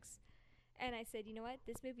special effects. And I said, you know what?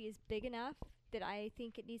 This movie is big enough that I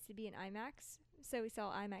think it needs to be an IMAX. So we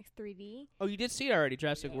saw IMAX 3D. Oh, you did see it already,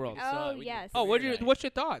 Jurassic World. saw Oh, it. We yes. Oh, premiered what's night. your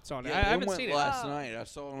thoughts on it? Yeah, I they haven't went seen it. last Oh. night. I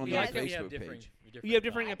saw it on Yeah, I their think we have Facebook different page. different. You have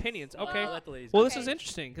differing thoughts. opinions. Well, Okay. I'll let the ladies Well, go this is Okay.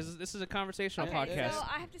 interesting because this is a conversational Okay, podcast. so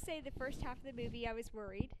I have to say the first half of the movie I was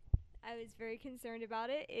worried. I was very concerned about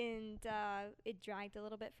it, and it dragged a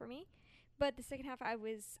little bit for me. But the second half, I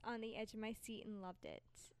was on the edge of my seat and loved it.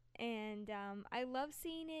 And I love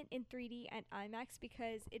seeing it in 3D and IMAX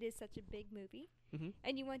because it is such a big movie. Mhm.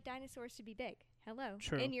 And you want dinosaurs to be big. Hello.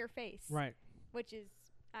 True. In your face. Right. Which is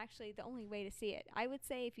actually the only way to see it. I would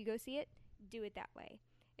say if you go see it, do it that way.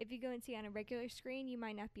 If you go and see it on a regular screen, you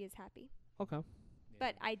might not be as happy. Okay.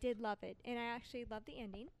 But I did love it, and I actually loved the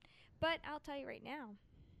ending. But I'll tell you right now,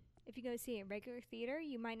 if you go see it in regular theater,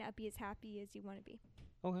 you might not be as happy as you want to be.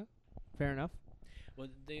 Okay. Fair enough. Well,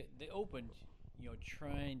 they opened,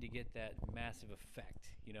 trying to get that massive effect.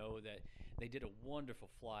 That they did a wonderful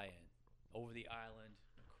fly-in over the island,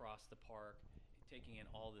 across the park, taking in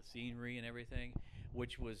all the scenery and everything,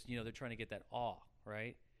 which was, they're trying to get that awe,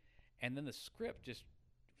 right? And then the script just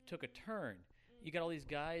took a turn. You got all these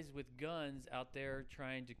guys with guns out there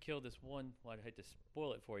trying to kill this one. Well, I hate to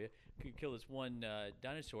spoil it for you. Kill this one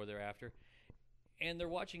dinosaur they're after, and they're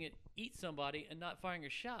watching it eat somebody and not firing a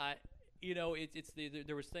shot.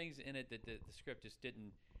 There was things in it that the script just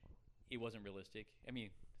didn't. It wasn't realistic. I mean,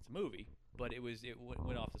 it's a movie, but it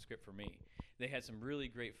went off the script for me. They had some really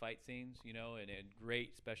great fight scenes, and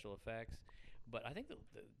great special effects, but I think the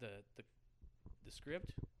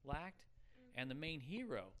script lacked, and the main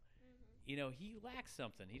hero. He lacked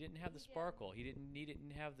something. He didn't have the sparkle. He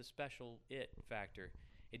didn't have the special it factor.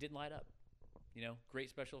 It didn't light up. Great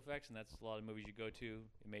special effects, and that's a lot of movies you go to.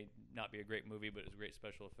 It may not be a great movie, but it was great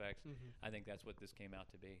special effects. I think that's what this came out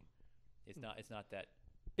to be. It's not that.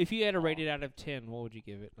 If you had to rate it out of 10, what would you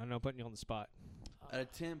give it? I know I'm putting you on the spot. Out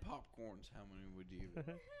of 10 popcorns, how many would you give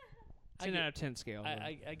it? 10 out of 10 scale.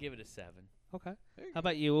 I give it a 7. Okay. There you How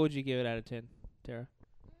about you? What would you give it out of 10, Tara?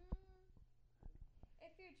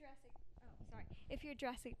 If you're a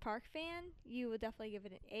Jurassic Park fan, you would definitely give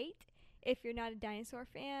it an 8. If you're not a dinosaur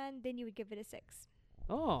fan, then you would give it a 6.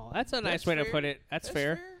 Oh, that's a nice That's way to fair. put it. That's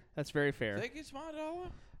fair. That's very fair. Think it's my dollar?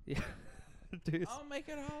 Yeah. Dude, I'll make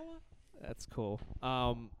it holla. that's cool. What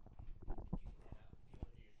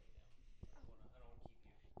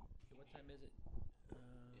time is it?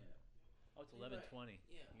 Oh, it's 11:20.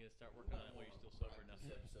 Yeah. You gotta start working on it while you're still sober enough.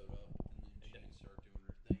 This episode up, and then she can start doing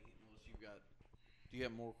her thing. Unless you got, do you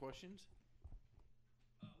have more questions?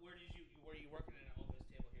 Were you working at an office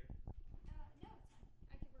table here? No, it's fine.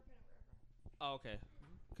 I can work on it wherever. Oh, okay.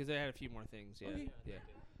 Because they had a few more things. Yeah. Okay.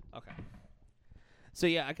 Yeah. Okay. So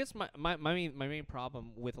yeah, I guess my main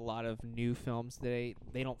problem with a lot of new films today,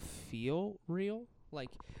 they don't feel real. Like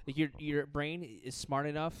your brain is smart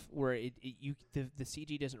enough where the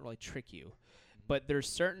CG doesn't really trick you. But there's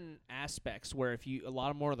certain aspects where if you a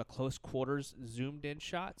lot more of the close quarters zoomed in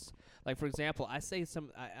shots, like for example,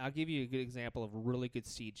 I'll give you a good example of really good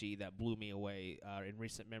CG that blew me away in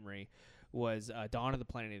recent memory was Dawn of the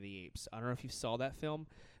Planet of the Apes. I don't know if you saw that film,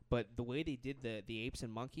 but the way they did the apes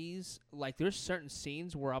and monkeys, like there's certain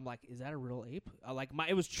scenes where I'm like, is that a real ape?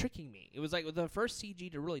 It was tricking me. It was like the first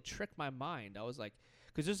CG to really trick my mind. I was like,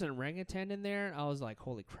 because there's an orangutan in there, and I was like,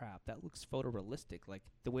 holy crap, that looks photorealistic. Like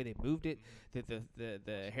the way they moved it,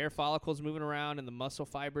 the hair follicles moving around and the muscle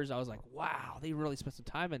fibers. I was like, wow, they really spent some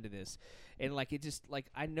time into this, and like it just like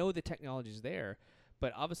I know the technology's there.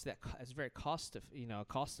 But obviously, it's very costs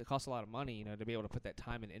a lot of money, to be able to put that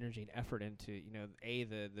time and energy and effort into,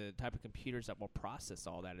 the type of computers that will process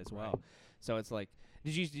all that as well. So it's like,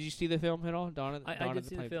 did you see the film at all, Dawn? I did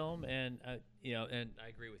see the film, and and I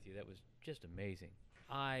agree with you. That was just amazing.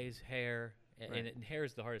 Eyes, hair, and hair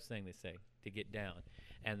is the hardest thing they say to get down.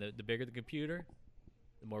 And the bigger the computer,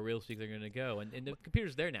 the more realistic they're going to go. And the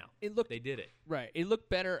computer's there now. They did it. Right. It looked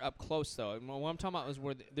better up close, though. And what I'm talking about was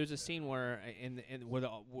where there's a scene where where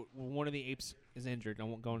one of the apes is injured. I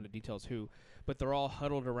won't go into details who, but they're all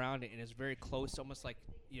huddled around it, and it's very close, almost like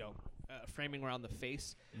framing around the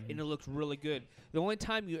face, and it looks really good. The only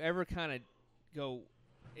time you ever kind of go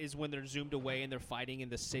is when they're zoomed away and they're fighting in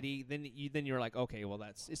the city. Then you're like, okay, well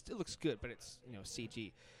it still looks good, but it's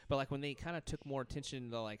CG. But like when they kind of took more attention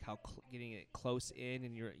to like how getting it close in,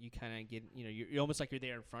 and you kind of get you're almost like you're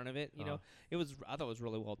there in front of it. I thought it was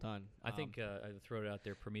really well done. I think I'd throw it out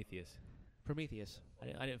there. Prometheus.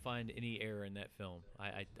 I didn't find any error in that film.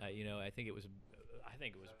 I think it was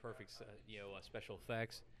perfect. Special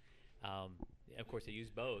effects. Of course, they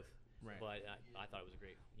used both. Right. But I thought it was a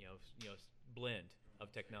great blend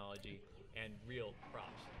of technology and real props.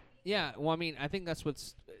 Yeah, well, I mean, I think that's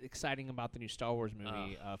what's exciting about the new Star Wars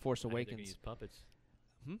movie, Force I hear they're Awakens. gonna use puppets.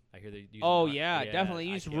 I hear they use. Oh yeah, definitely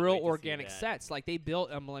I use can't real wait to see organic that. sets. Like they built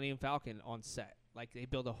a Millennium Falcon on set. Like they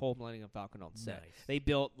built a whole Millennium Falcon on set. Nice. They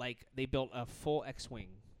built a full X-wing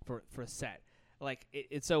for a set. Like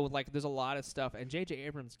it's so like there's a lot of stuff, and J.J.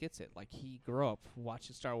 Abrams gets it. Like he grew up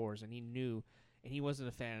watching Star Wars, and he knew, and he wasn't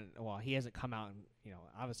a fan. Well, he hasn't come out, and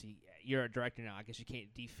obviously you're a director now. I guess you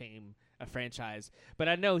can't defame a franchise, but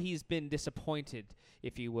I know he's been disappointed,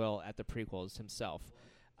 if you will, at the prequels himself.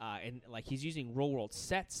 And like he's using real world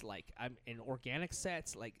sets, like and organic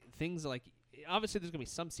sets, like things like. Obviously, there's gonna be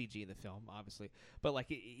some CG in the film, obviously, but like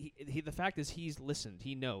the fact is he's listened.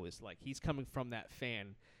 He knows, like he's coming from that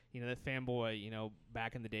fan. That fanboy,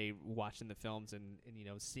 back in the day watching the films and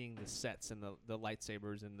seeing the sets and the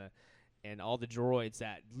lightsabers and all the droids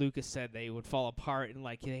that Lucas said they would fall apart and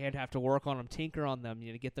like they'd have to work on them, tinker on them,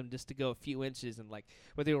 to get them just to go a few inches and like,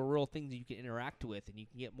 but they were real things that you can interact with and you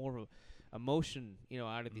can get more of a emotion,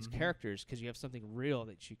 out of these characters because you have something real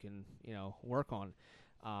that you can, work on.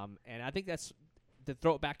 And I think that's to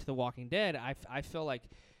throw it back to The Walking Dead. I feel like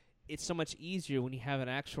it's so much easier when you have an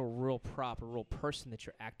actual real prop, a real person that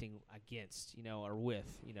you're acting against, or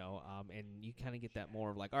with, and you kind of get that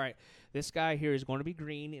more of like, all right, this guy here is going to be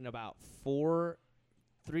green in about 4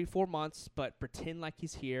 months, but pretend like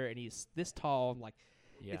he's here and he's this tall. Like,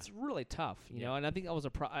 it's really tough, know. And I think that was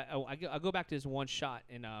I go back to this one shot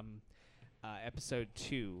in episode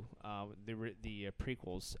 2, the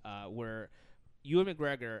prequels, where Ewan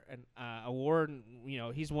McGregor, an award,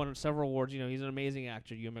 he's won several awards. He's an amazing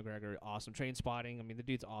actor. Ewan McGregor, awesome. Train Spotting. I mean, the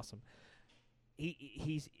dude's awesome.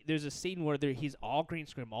 There's a scene where he's all green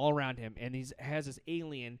screen all around him, and has this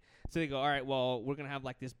alien. So they go, all right, well, we're gonna have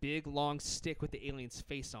like this big long stick with the alien's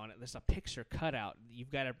face on it. There's a picture cut out. You've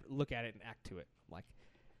got to look at it and act to it. Like,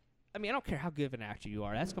 I mean, I don't care how good of an actor you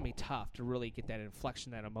are. That's gonna be tough to really get that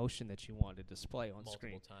inflection, that emotion that you want to display on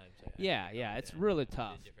screen. Multiple times. It's really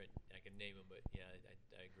tough. Different, I can name them, but yeah,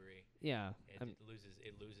 I agree. Yeah, And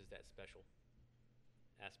it loses that special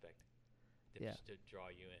aspect to draw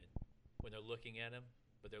you in. When they're looking at him,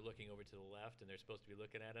 but they're looking over to the left, and they're supposed to be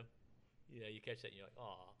looking at him. You catch that, and you're like,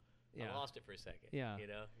 "Aw, I lost it for a second." Yeah.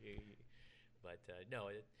 But no.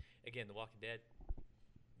 Again, The Walking Dead,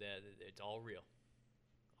 it's all real.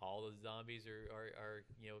 All the zombies are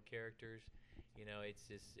characters.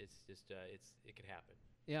 It could happen.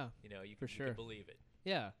 Yeah. You for you sure. can believe it.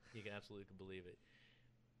 Yeah. You can absolutely believe it.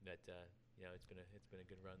 But it's been a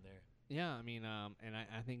good run there. Yeah, I mean, and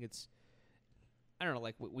I think it's, I don't know,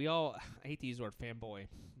 like we all, I hate to use the word fanboy,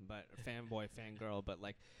 but fangirl, but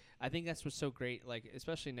like, I think that's what's so great, like,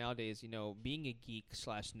 especially nowadays, being a geek /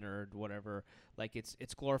 nerd, whatever, like it's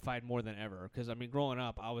glorified more than ever. Because, I mean, growing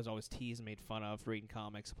up, I was always teased and made fun of reading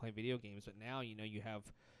comics and playing video games, but now, you have,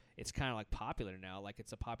 it's kind of like popular now, like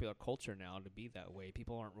it's a popular culture now to be that way.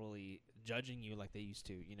 People aren't really judging you like they used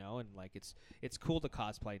to, and like it's cool to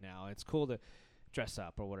cosplay now. It's cool to dress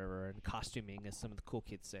up or whatever, and costuming, as some of the cool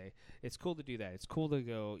kids say. It's cool to do that. It's cool to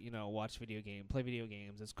go, watch play video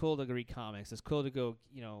games. It's cool to read comics. It's cool to go,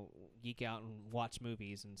 geek out and watch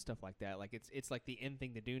movies and stuff like that. Like it's like the in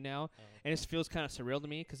thing to do now, and it feels kind of surreal to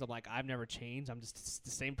me because I'm like, I've never changed. I'm just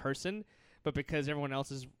the same person, but because everyone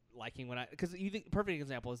else is liking because you think perfect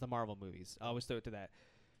example is the Marvel movies. I always throw it to that.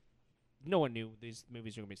 No one knew these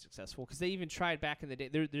movies were going to be successful because they even tried back in the day.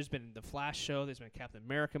 There's been the Flash show, there's been Captain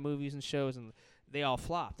America movies and shows, and they all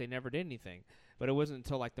flopped. They never did anything. But it wasn't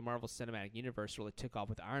until like the Marvel Cinematic Universe really took off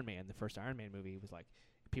with Iron Man. The first Iron Man movie was like,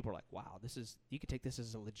 people were like, wow, you could take this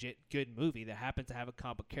as a legit good movie that happens to have a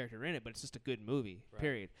comic book character in it, but it's just a good movie,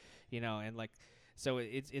 period. And like, so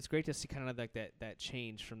it's great to see kind of like that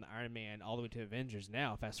change from the Iron Man all the way to Avengers.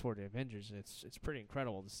 Now, fast forward to Avengers, it's pretty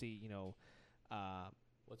incredible to see,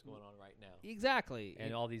 What's going on right now? Exactly.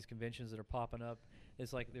 And all these conventions that are popping up. It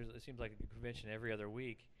seems like a convention every other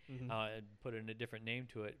week. Mm-hmm. And put in a different name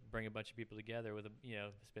to it, bring a bunch of people together with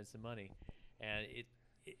spend some money. And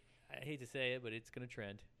I hate to say it, but it's going to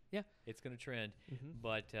trend. Yeah. It's going to trend. Mm-hmm.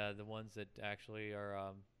 But the ones that actually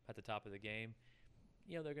are at the top of the game,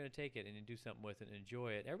 they're going to take it and do something with it and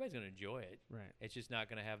enjoy it. Everybody's going to enjoy it. Right. It's just not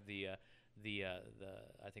going to have the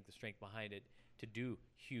I think the strength behind it to do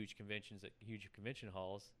huge conventions at huge convention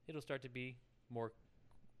halls. It'll start to be more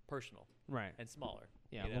personal, right, and smaller.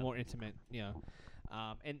 Yeah, a little more intimate. Yeah,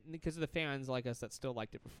 and because of the fans like us that still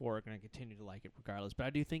liked it before are going to continue to like it regardless. But I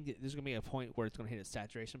do think that there's going to be a point where it's going to hit a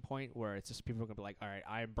saturation point where it's just people are going to be like, all right,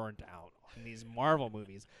 I'm burnt out on these Marvel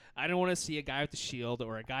movies. I don't want to see a guy with a shield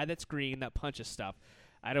or a guy that's green that punches stuff.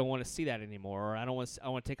 I don't want to see that anymore. Or I want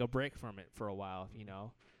to take a break from it for a while.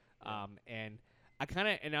 And I kind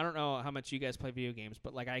of, and I don't know how much you guys play video games,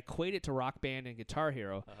 but like I equate it to Rock Band and Guitar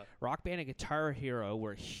Hero. Rock Band and Guitar Hero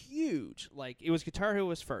were huge. Like it was Guitar Hero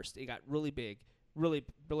was first. It got really big. really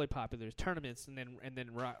really popular. There's tournaments, and then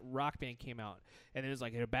Rock Band came out, and there's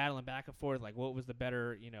like they're battling back and forth, like what was the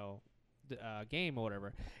better game or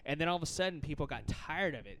whatever. And then all of a sudden people got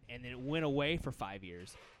tired of it, and then it went away for 5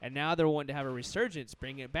 years, and now they're wanting to have a resurgence,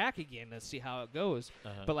 bring it back again to see how it goes.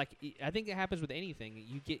 But like I think it happens with anything.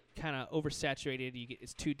 You get kind of oversaturated,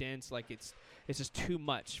 it's too dense, like it's just too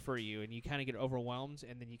much for you, and you kind of get overwhelmed,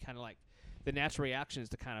 and then you kind of like the natural reaction is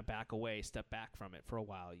to kind of back away, step back from it for a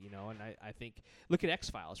while, and I think look at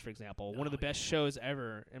X-Files, for example, one of the best shows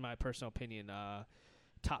ever in my personal opinion,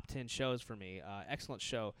 top 10 shows for me, excellent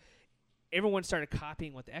show. Everyone started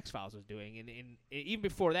copying what the X-Files was doing, and even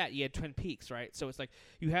before that, you had Twin Peaks, right? So it's like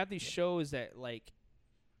you have these shows that like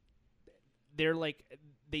they're like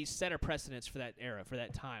they set a precedence for that era, for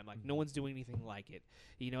that time. Like no one's doing anything like it,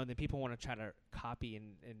 and then people want to try to copy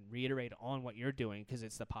and reiterate on what you're doing because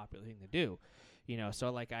it's the popular thing to do,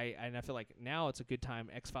 So like I feel like now it's a good time.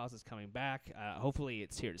 X-Files is coming back. Hopefully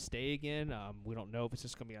it's here to stay again. We don't know if it's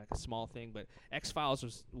just gonna be like a small thing, but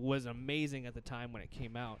X-Files was amazing at the time when it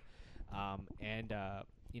came out.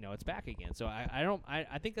 It's back again. So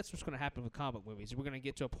I think that's what's going to happen with comic movies. We're going to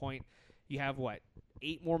get to a point. You have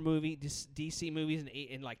 8 more DC movies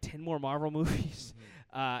and like 10 more Marvel movies.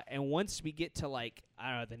 And once we get to like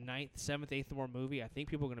I don't know the 9th, 7th, 8th more movie, I think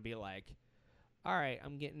people are going to be like, all right,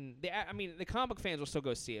 I'm getting. The comic fans will still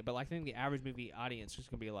go see it, but like, I think the average movie audience is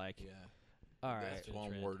going to be like, all right. That's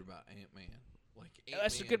one word about Ant-Man. Like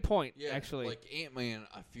that's a good point. Yeah, actually, like Ant-Man,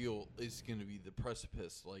 I feel is going to be the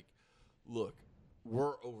precipice. Like, look,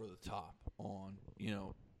 we're over the top on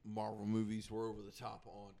Marvel movies. We're over the top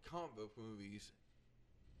on comic book movies.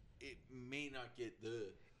 It may not get the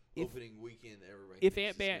opening weekend everybody. If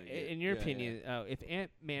Ant-Man, in your opinion, if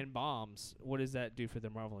Ant-Man bombs, what does that do for the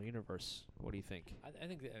Marvel universe? What do you think? I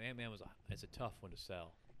think that Ant-Man is a tough one to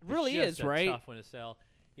sell. It really it's just is, right? Tough one to sell.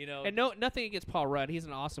 And nothing against Paul Rudd. He's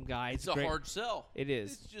an awesome guy. It's a hard sell. It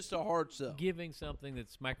is. It's just a hard sell. Giving something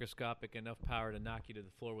that's microscopic enough power to knock you to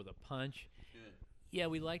the floor with a punch. Yeah,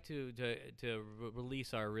 we like to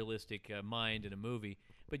release our realistic mind in a movie,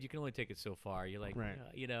 but you can only take it so far. You're like, right.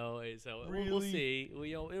 So really? we'll see.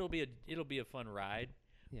 It'll be a fun ride.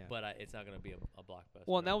 Yeah. But it's not going to be a blockbuster.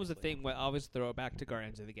 Well, and that was the thing. I always throw it back to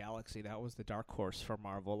Guardians of the Galaxy. That was the dark horse for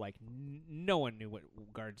Marvel. Like no one knew what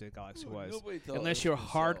Guardians of the Galaxy was, unless you're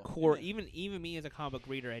hardcore. Yeah. Even me as a comic book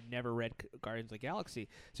reader, had never read Guardians of the Galaxy.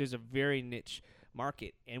 So it's a very niche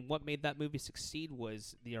market. And what made that movie succeed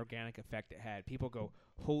was the organic effect it had. People go,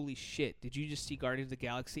 "Holy shit! Did you just see Guardians of the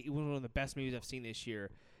Galaxy? It was one of the best movies I've seen this year."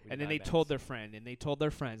 And then they told their friend, and they told their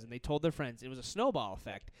friends, and they told their friends. It was a snowball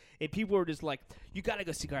effect. And people were just like, you got to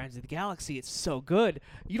go see Guardians of the Galaxy. It's so good.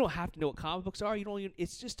 You don't have to know what comic books are.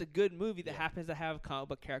 It's just a good movie that happens to have comic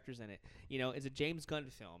book characters in it. It's a James Gunn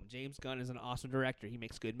film. James Gunn is an awesome director. He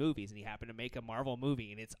makes good movies, and he happened to make a Marvel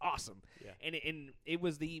movie, and it's awesome. Yeah. And it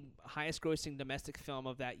was the highest grossing domestic film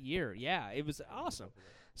of that year. Yeah, it was awesome.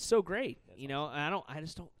 So great. Awesome.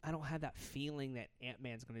 And I don't have that feeling that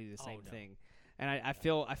Ant-Man's going to do the same thing. And I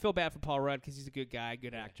feel bad for Paul Rudd because he's a good guy,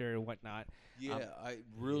 good actor, and whatnot. Yeah, I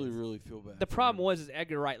really feel bad. The problem was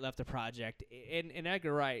Edgar Wright left the project, and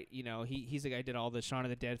Edgar Wright, he's the guy who did all the Shaun of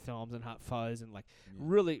the Dead films and Hot Fuzz, and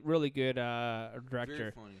really good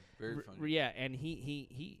director. Very funny. Yeah, and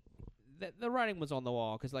the writing was on the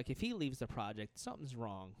wall because if he leaves the project, something's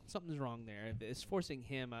wrong. Something's wrong there. It's forcing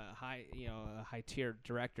him, a high tier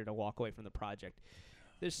director, to walk away from the project.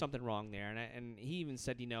 There's something wrong there, and he even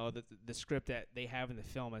said, that the script that they have in the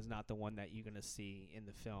film is not the one that you're gonna see in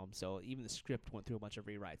the film. So even the script went through a bunch of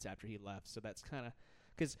rewrites after he left. So that's kind of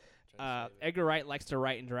because Edgar Wright likes to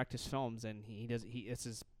write and direct his films, and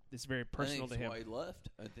it's very personal to him. That's why he left.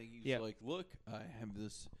 I think he's like, look, I have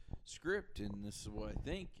this script, and this is what I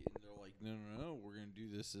think, and they're like, no, we're gonna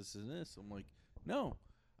do this, and this. I'm like, no,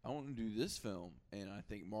 I want to do this film, and I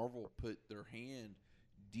think Marvel put their hand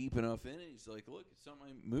deep enough in it. He's like, look, it's not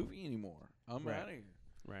my movie anymore. I'm out of here.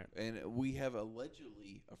 Right. And we have a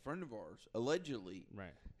friend of ours,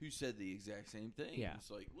 who said the exact same thing. Yeah. He's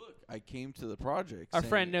like, look, I came to the project. Our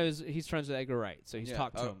friend knows he's friends with Edgar Wright, so he's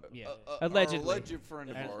talked to him. Yeah. Allegedly. Our alleged friend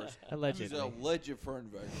of ours. Allegedly. Who's an alleged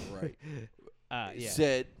friend of Edgar Wright. Yeah.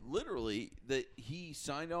 Said literally that he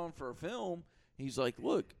signed on for a film. He's like,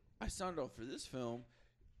 look, I signed on for this film,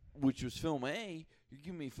 which was film A. You're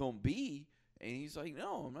giving me film B. And he's like,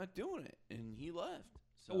 no, I'm not doing it. And he left.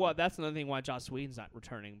 So well, that's another thing why Joss Whedon's not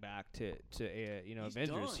returning back to Avengers.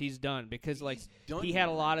 Done. He's done because he had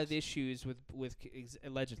a lot of issues with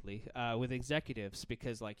allegedly with executives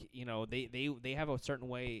because they have a certain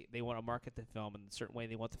way they want to market the film and a certain way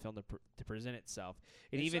they want the film to present itself.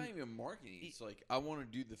 And it's not even marketing. It's like I want to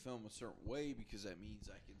do the film a certain way because that means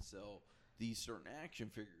I can sell these certain action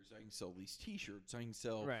figures. I can sell these T-shirts. I can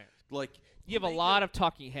sell Right. like You have a make lot of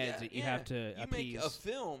talking heads that you yeah. have to You appease. make a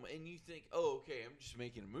film and you think, oh, okay, I'm just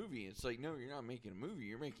making a movie. It's like, no, you're not making a movie.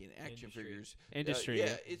 You're making action Industry. figures. Industry, yeah,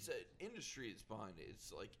 yeah. it's an industry that's behind it.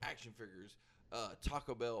 It's like action figures,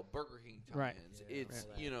 Taco Bell, Burger King Right. tie-ins. Yeah, It's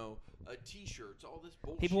right. T-shirts, all this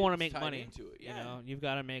bullshit. People want to is make tied money. into it. You Yeah. know, you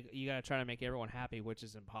got to try to make everyone happy, which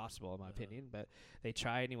is impossible in my opinion. But they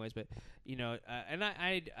try anyways. But and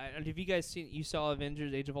I have you guys seen? You saw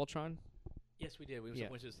Avengers: Age of Ultron? Yes, we did. We Yeah.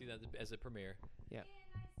 went to see that as a premiere.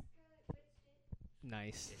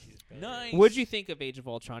 Nice. Yeah, she's better. Nice. What'd you think of Age of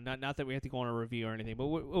Ultron? Not that we have to go on a review or anything, but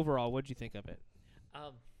overall, what'd you think of it? I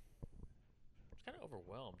was kind of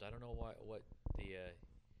overwhelmed. I don't know what the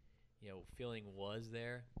feeling was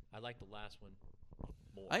there. I liked the last one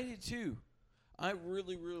more. I did too. I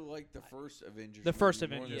really, really liked the first Avengers. The first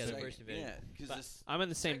movie more Avengers. than Yeah, the second. first Avengers. Yeah, because But this I'm in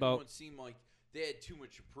the same second boat. one seemed like they had too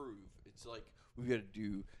much to prove. It's like we got to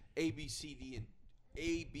do A, B, C, D,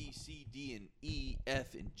 and E,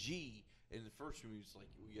 F, and G. And the first movie was like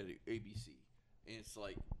we got to do A, B, C, and it's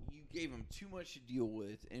like you gave them too much to deal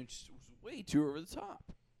with, and it just was way too over the top.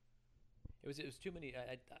 It was too many.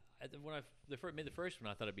 When I made the first one,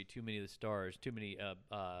 I thought it'd be too many of the stars, too many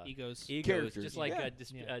Egos. egos, just like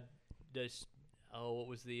Yeah. what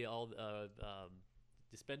was the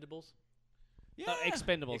Dispendables? Yeah,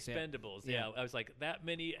 Expendables. Yeah. Expendables. Yeah. Yeah. I was like that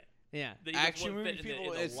many. Yeah. That you just Action wouldn't movie fit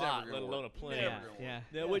people, in a it's lot, never let gonna alone a work. plane. Never Yeah. gonna Yeah.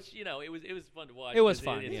 work. No, which it was fun to watch. It was 'cause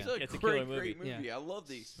fun, It's yeah. a it's a great, killer movie. great movie. Yeah. I love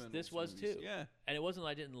the Expendables. This was movies. too. Yeah, And it wasn't that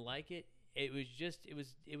I didn't like it. It was just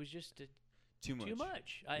too much. too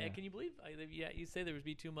much. Yeah. Can you believe? You say there would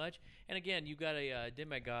be too much. And again, you got a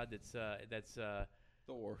demigod that's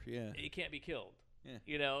Thor. Yeah. it can't be killed. Yeah.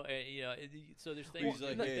 So there's things. He's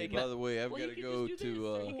like, that hey, they by can- the way, I've well, got you to can go just do this,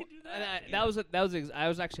 or you to. can do And that. I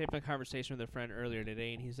was actually having a conversation with a friend earlier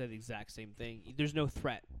today, and he said the exact same thing. There's no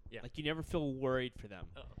threat. Yeah. Like you never feel worried for them.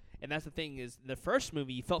 Uh-oh. And that's the thing is the first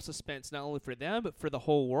movie you felt suspense not only for them but for the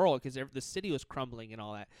whole world because the city was crumbling and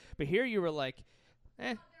all that. But here you were like,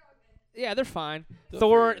 yeah, they're fine. They'll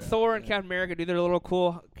Thor figure it out, Thor and yeah. Captain America do their little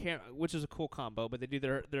cool, which is a cool combo. But they do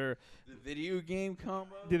their The video game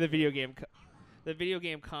combo. do the video game. The video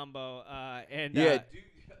game combo, and Yeah, dude.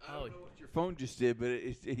 I Oh. don't know what your phone just did, but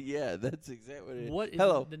yeah, that's exactly what it is. What is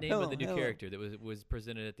Hello, the name hello, of the new hello. character that was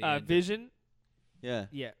presented at the end? Vision. Yeah.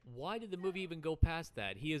 Yeah, Why did the movie even go past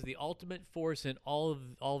that? He is the ultimate force in all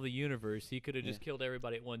the universe. He could have just killed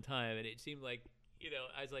everybody at one time, and it seemed like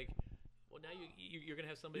I was like, well, now you're gonna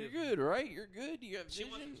have somebody. You're good, right? You're good. You got vision.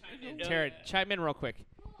 You're good. Tara, chime in real quick.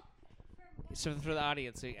 So for the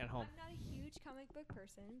audience at home. I'm not a huge comic book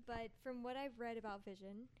person, but from what I've read about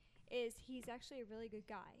Vision, is he's actually a really good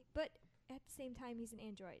guy. But at the same time, he's an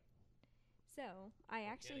android. So I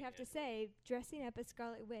actually have to say, dressing up as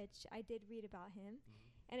Scarlet Witch, I did read about him,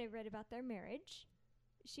 and I read about their marriage.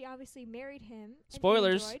 She obviously married him. an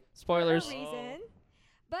Spoilers. android, Spoilers. For a reason.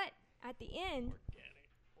 But at the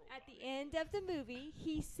end of the movie,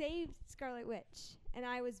 he saved Scarlet Witch, and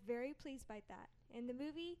I was very pleased by that. In the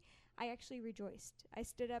movie, I actually rejoiced. I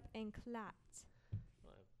stood up and clapped.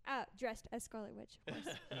 Dressed as Scarlet Witch, of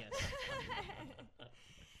course. Yes.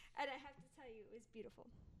 And I have to tell you, it was beautiful.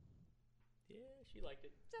 Yeah, she liked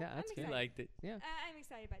it. So Yeah, I'm that's good. She excited. liked it. I'm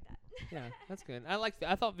excited by that. Yeah, that's good.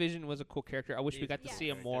 I thought Vision was a cool character. I wish we He's- got to Yes. see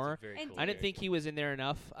him That's a more. very And cool I didn't think he was in there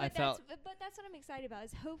enough. I felt But that's what I'm excited about.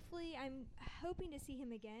 Is hopefully I'm hoping to see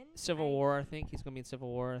him again. Civil War. I think he's gonna be in Civil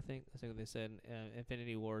War. I think that's what they said.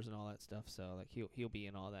 Infinity Wars and all that stuff. So like he'll be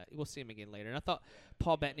in all that. We'll see him again later. And I thought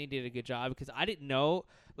Paul Bettany did a good job because I didn't know.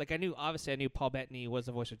 Like I knew Paul Bettany was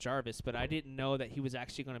the voice of Jarvis, but I didn't know that he was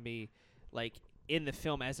actually gonna be like in the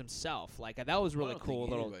film as himself. Like that was I really don't cool.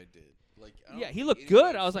 think Little. anybody did. Like, I don't Yeah, he think looked good. I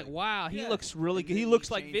anybody's was like, wow, he yeah. looks really And good. He then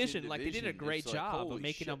looks like changed Vision. into Like they did a Vision. great It's like, job of holy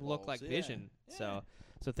making him look shitballs. like Yeah. Vision. Yeah.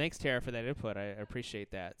 So thanks Tara for that input. I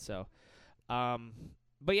appreciate that. So,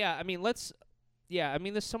 but yeah, I mean,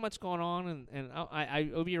 there's so much going on, and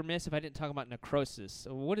I would be remiss if I didn't talk about Necrosis.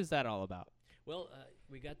 So what is that all about? Well,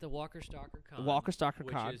 we got the Walker Stalker Con. Walker Stalker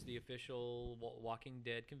which Con. is the official Walking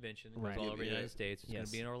Dead convention that Right. goes all over the Yeah. United States. It's going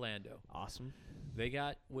Yes. to be in Orlando. Awesome. They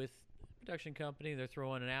got with production company. They're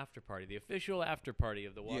throwing an after party, the official after party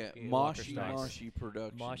of the Yeah, Walking Walker Moshi Stalker. Moshi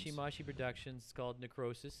Productions. Moshi Productions. It's called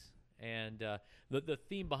Necrosis, and the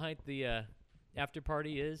theme behind the after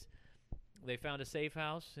party is they found a safe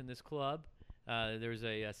house in this club. There's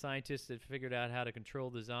a scientist that figured out how to control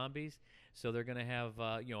the zombies, so they're going to have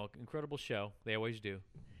an incredible show. They always do,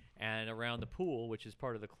 and around the pool, which is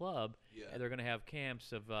part of the club, Yeah. they're going to have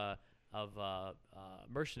camps of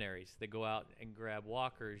mercenaries that go out and grab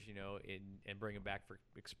walkers, and bring them back for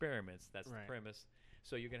experiments. That's Right. the premise.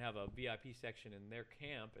 So you're gonna have a VIP section in their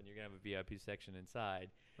camp, and you're gonna have a VIP section inside.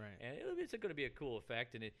 Right. And it's going to be a cool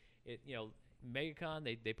effect. And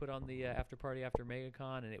MegaCon, they put on the after party after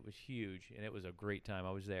MegaCon, and it was huge, and it was a great time.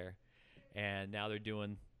 I was there. And now they're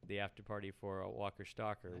doing the after party for Walker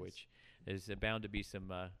Stalker, Nice. which is bound to be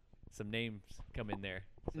some names come in there.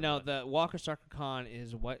 So, No, the Walker Stalker Con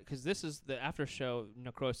is what? Because this is the after show.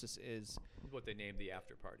 Necrosis is what they named the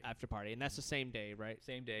after party. after party, and that's the same day, right?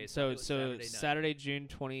 Same day. So it was Saturday night. Saturday, June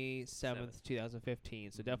 27th,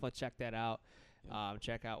 2015. So definitely check that out.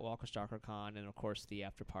 Check out Walker Stalker Con, and of course the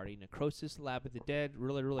after party Necrosis Lab of the Dead.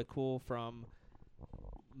 Really, really cool from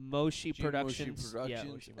Moshi Productions. Yeah,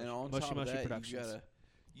 Moshi, and on Moshi, top Moshi of that, Productions.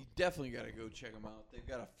 you definitely gotta go check them out. They've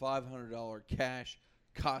got a $500 cash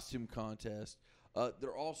costume contest.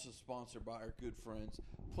 They're also sponsored by our good friends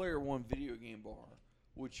Player One Video Game Bar,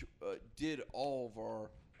 which did all of our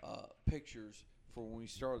pictures for when we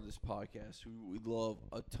started this podcast. We love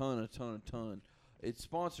a ton. It's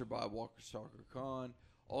sponsored by Walker Stalker Con.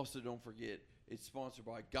 Also, don't forget, it's sponsored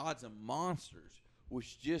by Gods and Monsters,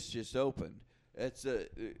 which just opened. It's the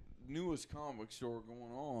newest comic store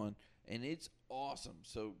going on, and it's awesome.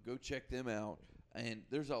 So go check them out. And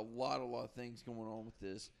there's a lot of things going on with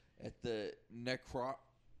this at the Necrosis.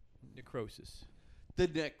 The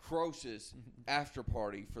Necrosis after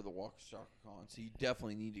party for the Walker Stalker Con. So you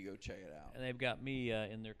definitely need to go check it out. And they've got me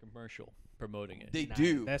in their commercial promoting it. They Nice.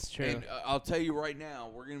 do. That's true. And I'll tell you right now,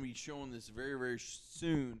 we're going to be showing this very, very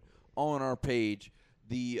soon on our page,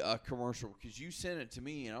 the commercial, because you sent it to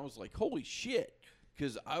me, and I was like, holy shit.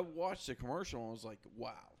 Because I watched the commercial, and I was like,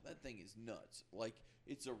 wow, that thing is nuts. Like,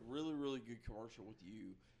 it's a really, really good commercial with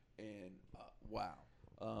you, and wow.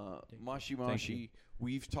 Mashi Thank you. Mashi,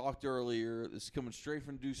 we've talked earlier. This is coming straight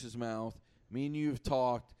from Deuce's mouth. Me and you have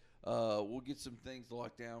talked. We'll get some things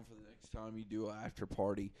locked down for the next time you do an after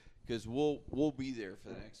party, because we'll be there for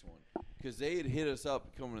the next one. Because they had hit us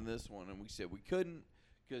up coming to this one, and we said we couldn't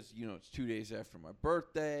because, it's 2 days after my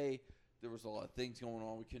birthday. There was a lot of things going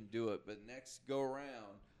on. We couldn't do it. But next go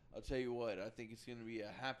around, I'll tell you what, I think it's going to be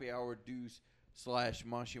a happy hour Deuce / Mashi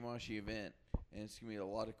Mashi event, and it's going to be a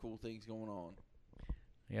lot of cool things going on.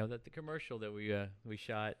 Yeah, the commercial that we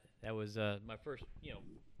shot, that was my first,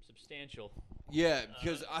 substantial. Yeah,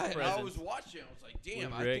 because I presence. was watching. I was like,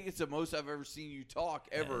 damn, With I Rick. think it's the most I've ever seen you talk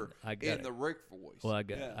ever And I got in the Rick voice. Well, I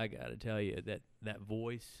yeah. got to tell you that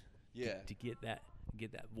voice. Yeah. To get that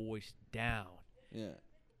voice down. Yeah.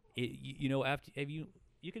 After you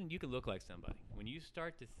can look like somebody when you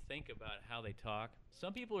start to think about how they talk.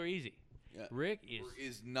 Some people are easy. Yeah. Rick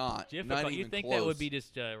is not difficult. Not You even think close. that would be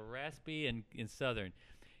just raspy and southern.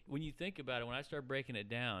 When you think about it, when I start breaking it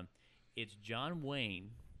down, it's John Wayne,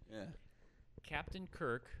 Yeah. Captain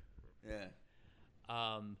Kirk, Yeah.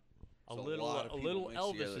 a It's a little lot of people little mixed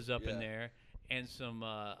Elvis together. is up in Yeah. there, and some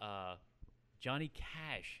Johnny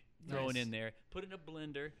Cash thrown Nice. in there. Put it in a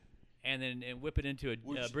blender, and then whip it into a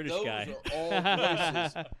Which British those guy. are all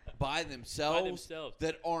voices by themselves, themselves.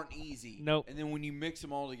 that aren't easy. Nope. And then when you mix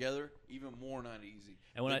them all together, even more not easy.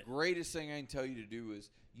 And when the greatest thing I can tell you to do is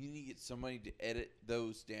you need to get somebody to edit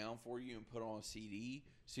those down for you and put on a CD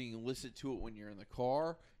so you can listen to it when you're in the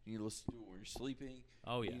car. You can listen to it when you're sleeping.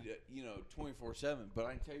 Oh, yeah. You need 24/7. But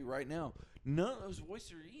I can tell you right now, none of those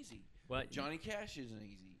voices are easy. Well, Johnny Cash isn't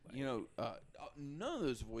easy. None of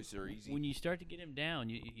those voices are easy. when you start to get him down,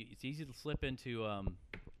 it's easy to slip into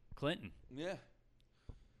Clinton. Yeah.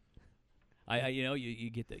 You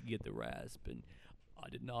get the rasp, and I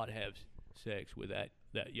did not have sex with that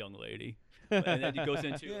young lady, and then it goes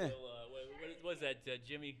into Yeah. what was that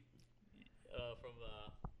Jimmy from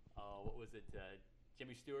what was it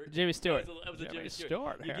Jimmy Stewart? Jimmy Stewart. That was a Jimmy Jimmy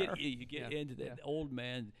Stewart You here. get Yeah. into that Yeah. old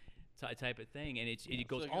man type of thing, and it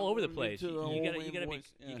goes like all I over the wanna place. get to the You old gotta man be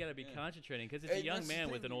voice. you gotta be Yeah. concentrating because it's a And young that's the man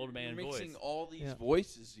thing, with an old man you're voice. mixing all these Yeah.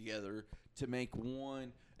 voices together to make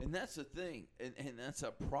one, and that's the thing, and that's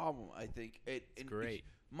a problem. I think it's great.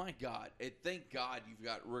 My God, thank God you've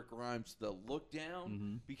got Rick Grimes to look down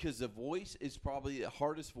Mhm. because the voice is probably the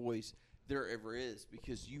hardest voice there ever is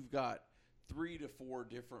because you've got 3 to 4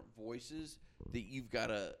 different voices that you've got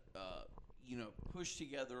to push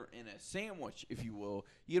together in a sandwich, if you will.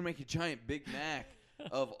 You got to make a giant Big Mac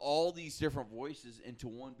of all these different voices into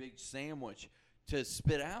one big sandwich to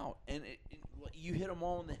spit out, and you hit them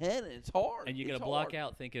all in the head, and it's hard. And you got It's to block hard.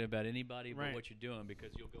 out thinking about anybody but Right. what you're doing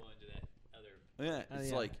because you'll go into that other. Yeah, Oh, it's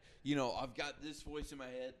yeah. like, I've got this voice in my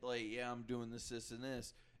head, like, yeah, I'm doing this, and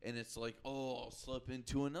this. And it's like, oh, I'll slip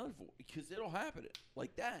into another voice. Because it'll happen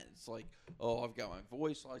like that. It's like, oh, I've got my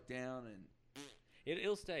voice locked down. And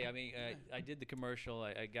It'll stay. I mean, I did the commercial.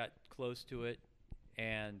 I got close to it,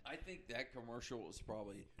 And I think that commercial was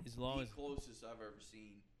probably as long the as closest I've ever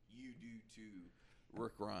seen you do to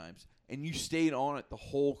Rick Grimes. And you stayed on it the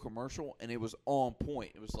whole commercial, and it was on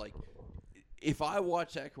point. It was like, if I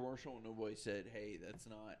watched that commercial and nobody said, hey, that's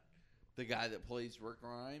not the guy that plays Rick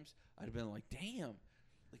Grimes, I'd have been like, damn,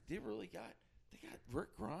 like they got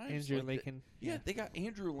Rick Grimes. Andrew like Lincoln. Yeah, they got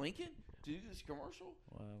Andrew Lincoln to do this commercial.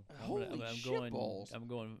 wow, Holy I'm shit going, balls. I'm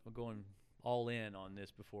going all in on this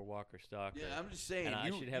before Walker Stalker. Yeah, I'm just saying. And I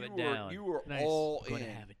you, should have you it were, down. You were Nice. all I'm in.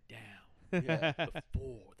 gonna have it down Yeah.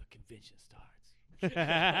 before the convention starts.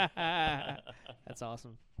 That's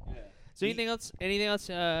awesome. Yeah. So anything else? Anything else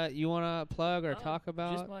you want to plug or talk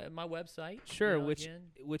about? Just my website. Sure. you know, which again.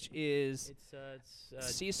 which is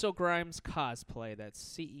It's Cecil Grimes Cosplay. That's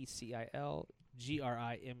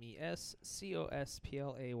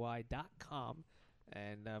CecilGrimesCosplay.com.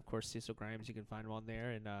 And of course, Cecil Grimes. You can find him on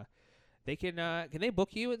there, and they can they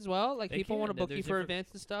book you as well? Like They people want to can. book you There's for different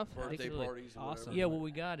events and stuff. They Birthday can- Absolutely. parties. Or Awesome. whatever. yeah. What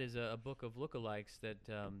we got is a book of lookalikes that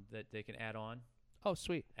they can add on Oh,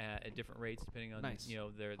 sweet. at different rates depending on Nice.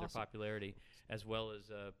 their Awesome. popularity, as well as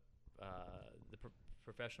the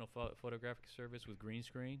professional photographic service with green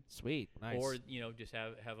screen, Sweet. Nice. or just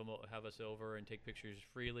have us over and take pictures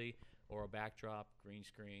freely, or a backdrop green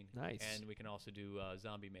screen. Nice. And we can also do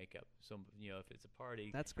zombie makeup. So if it's a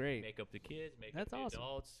party, That's great. make up the kids, make That's up the awesome.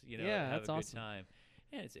 adults. Yeah, have that's a good awesome. time.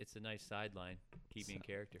 And it's a nice sideline, keeping in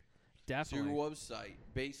character. So your Definitely. website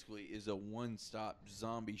basically is a one-stop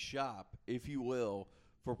zombie shop, if you will,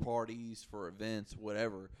 for parties, for events,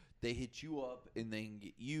 whatever. They hit you up, and they can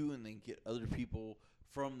get you, and they can get other people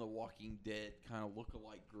from the Walking Dead kind of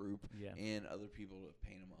look-alike group, Yeah. and other people to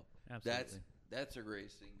paint them up. Absolutely. That's the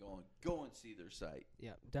greatest thing going. Go and see their site.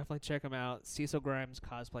 Yeah, definitely check them out.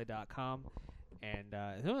 CecilGrimesCosplay.com. And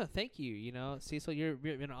I want to thank you. Cecil, you've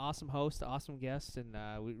been an awesome host, awesome guest, and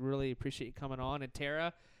we really appreciate you coming on. And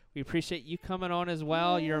Tara, we appreciate you coming on as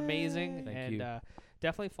well. You're amazing. Thank and you.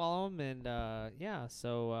 Definitely follow him. And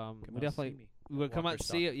so Come we out, definitely see me. we'll come out and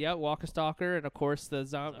see you. Yeah, Walker Stalker, and of course the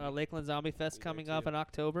Lakeland Zombie Fest Be there coming up too. in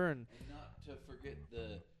October. And And not to forget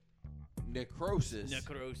the Necrosis.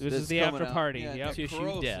 Necrosis. This is that's the coming after up. party. Yeah, Yep. Tissue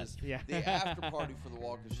Necrosis. death. Yeah. The after party for the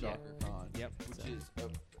Walker Stalker Con. Yep. Which So,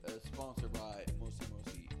 is sponsored by Mosi.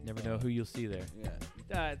 Never know who you'll see there.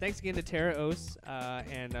 Yeah. thanks again to Tara Ose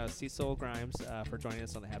and Cecil Grimes for joining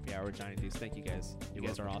us on the Happy Hour with Johnny Deuce. Thank you guys. You You're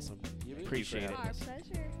guys are awesome. Yeah, Appreciate it. Our pleasure.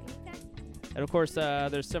 Anytime. And of course,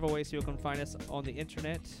 there's several ways you can find us on the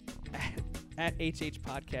internet at HH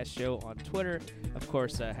Podcast Show on Twitter. Of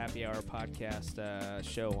course, Happy Hour Podcast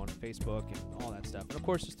Show on Facebook and all that stuff. And of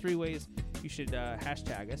course, there's 3 ways you should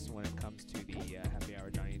hashtag us when it comes to the Happy Hour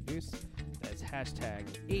Johnny and Deuce. That's hashtag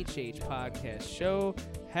HH Podcast Show,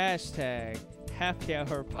 hashtag Happy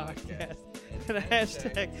Hour Podcast, and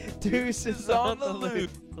hashtag Deuce is on the loop.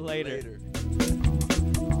 Later. Later.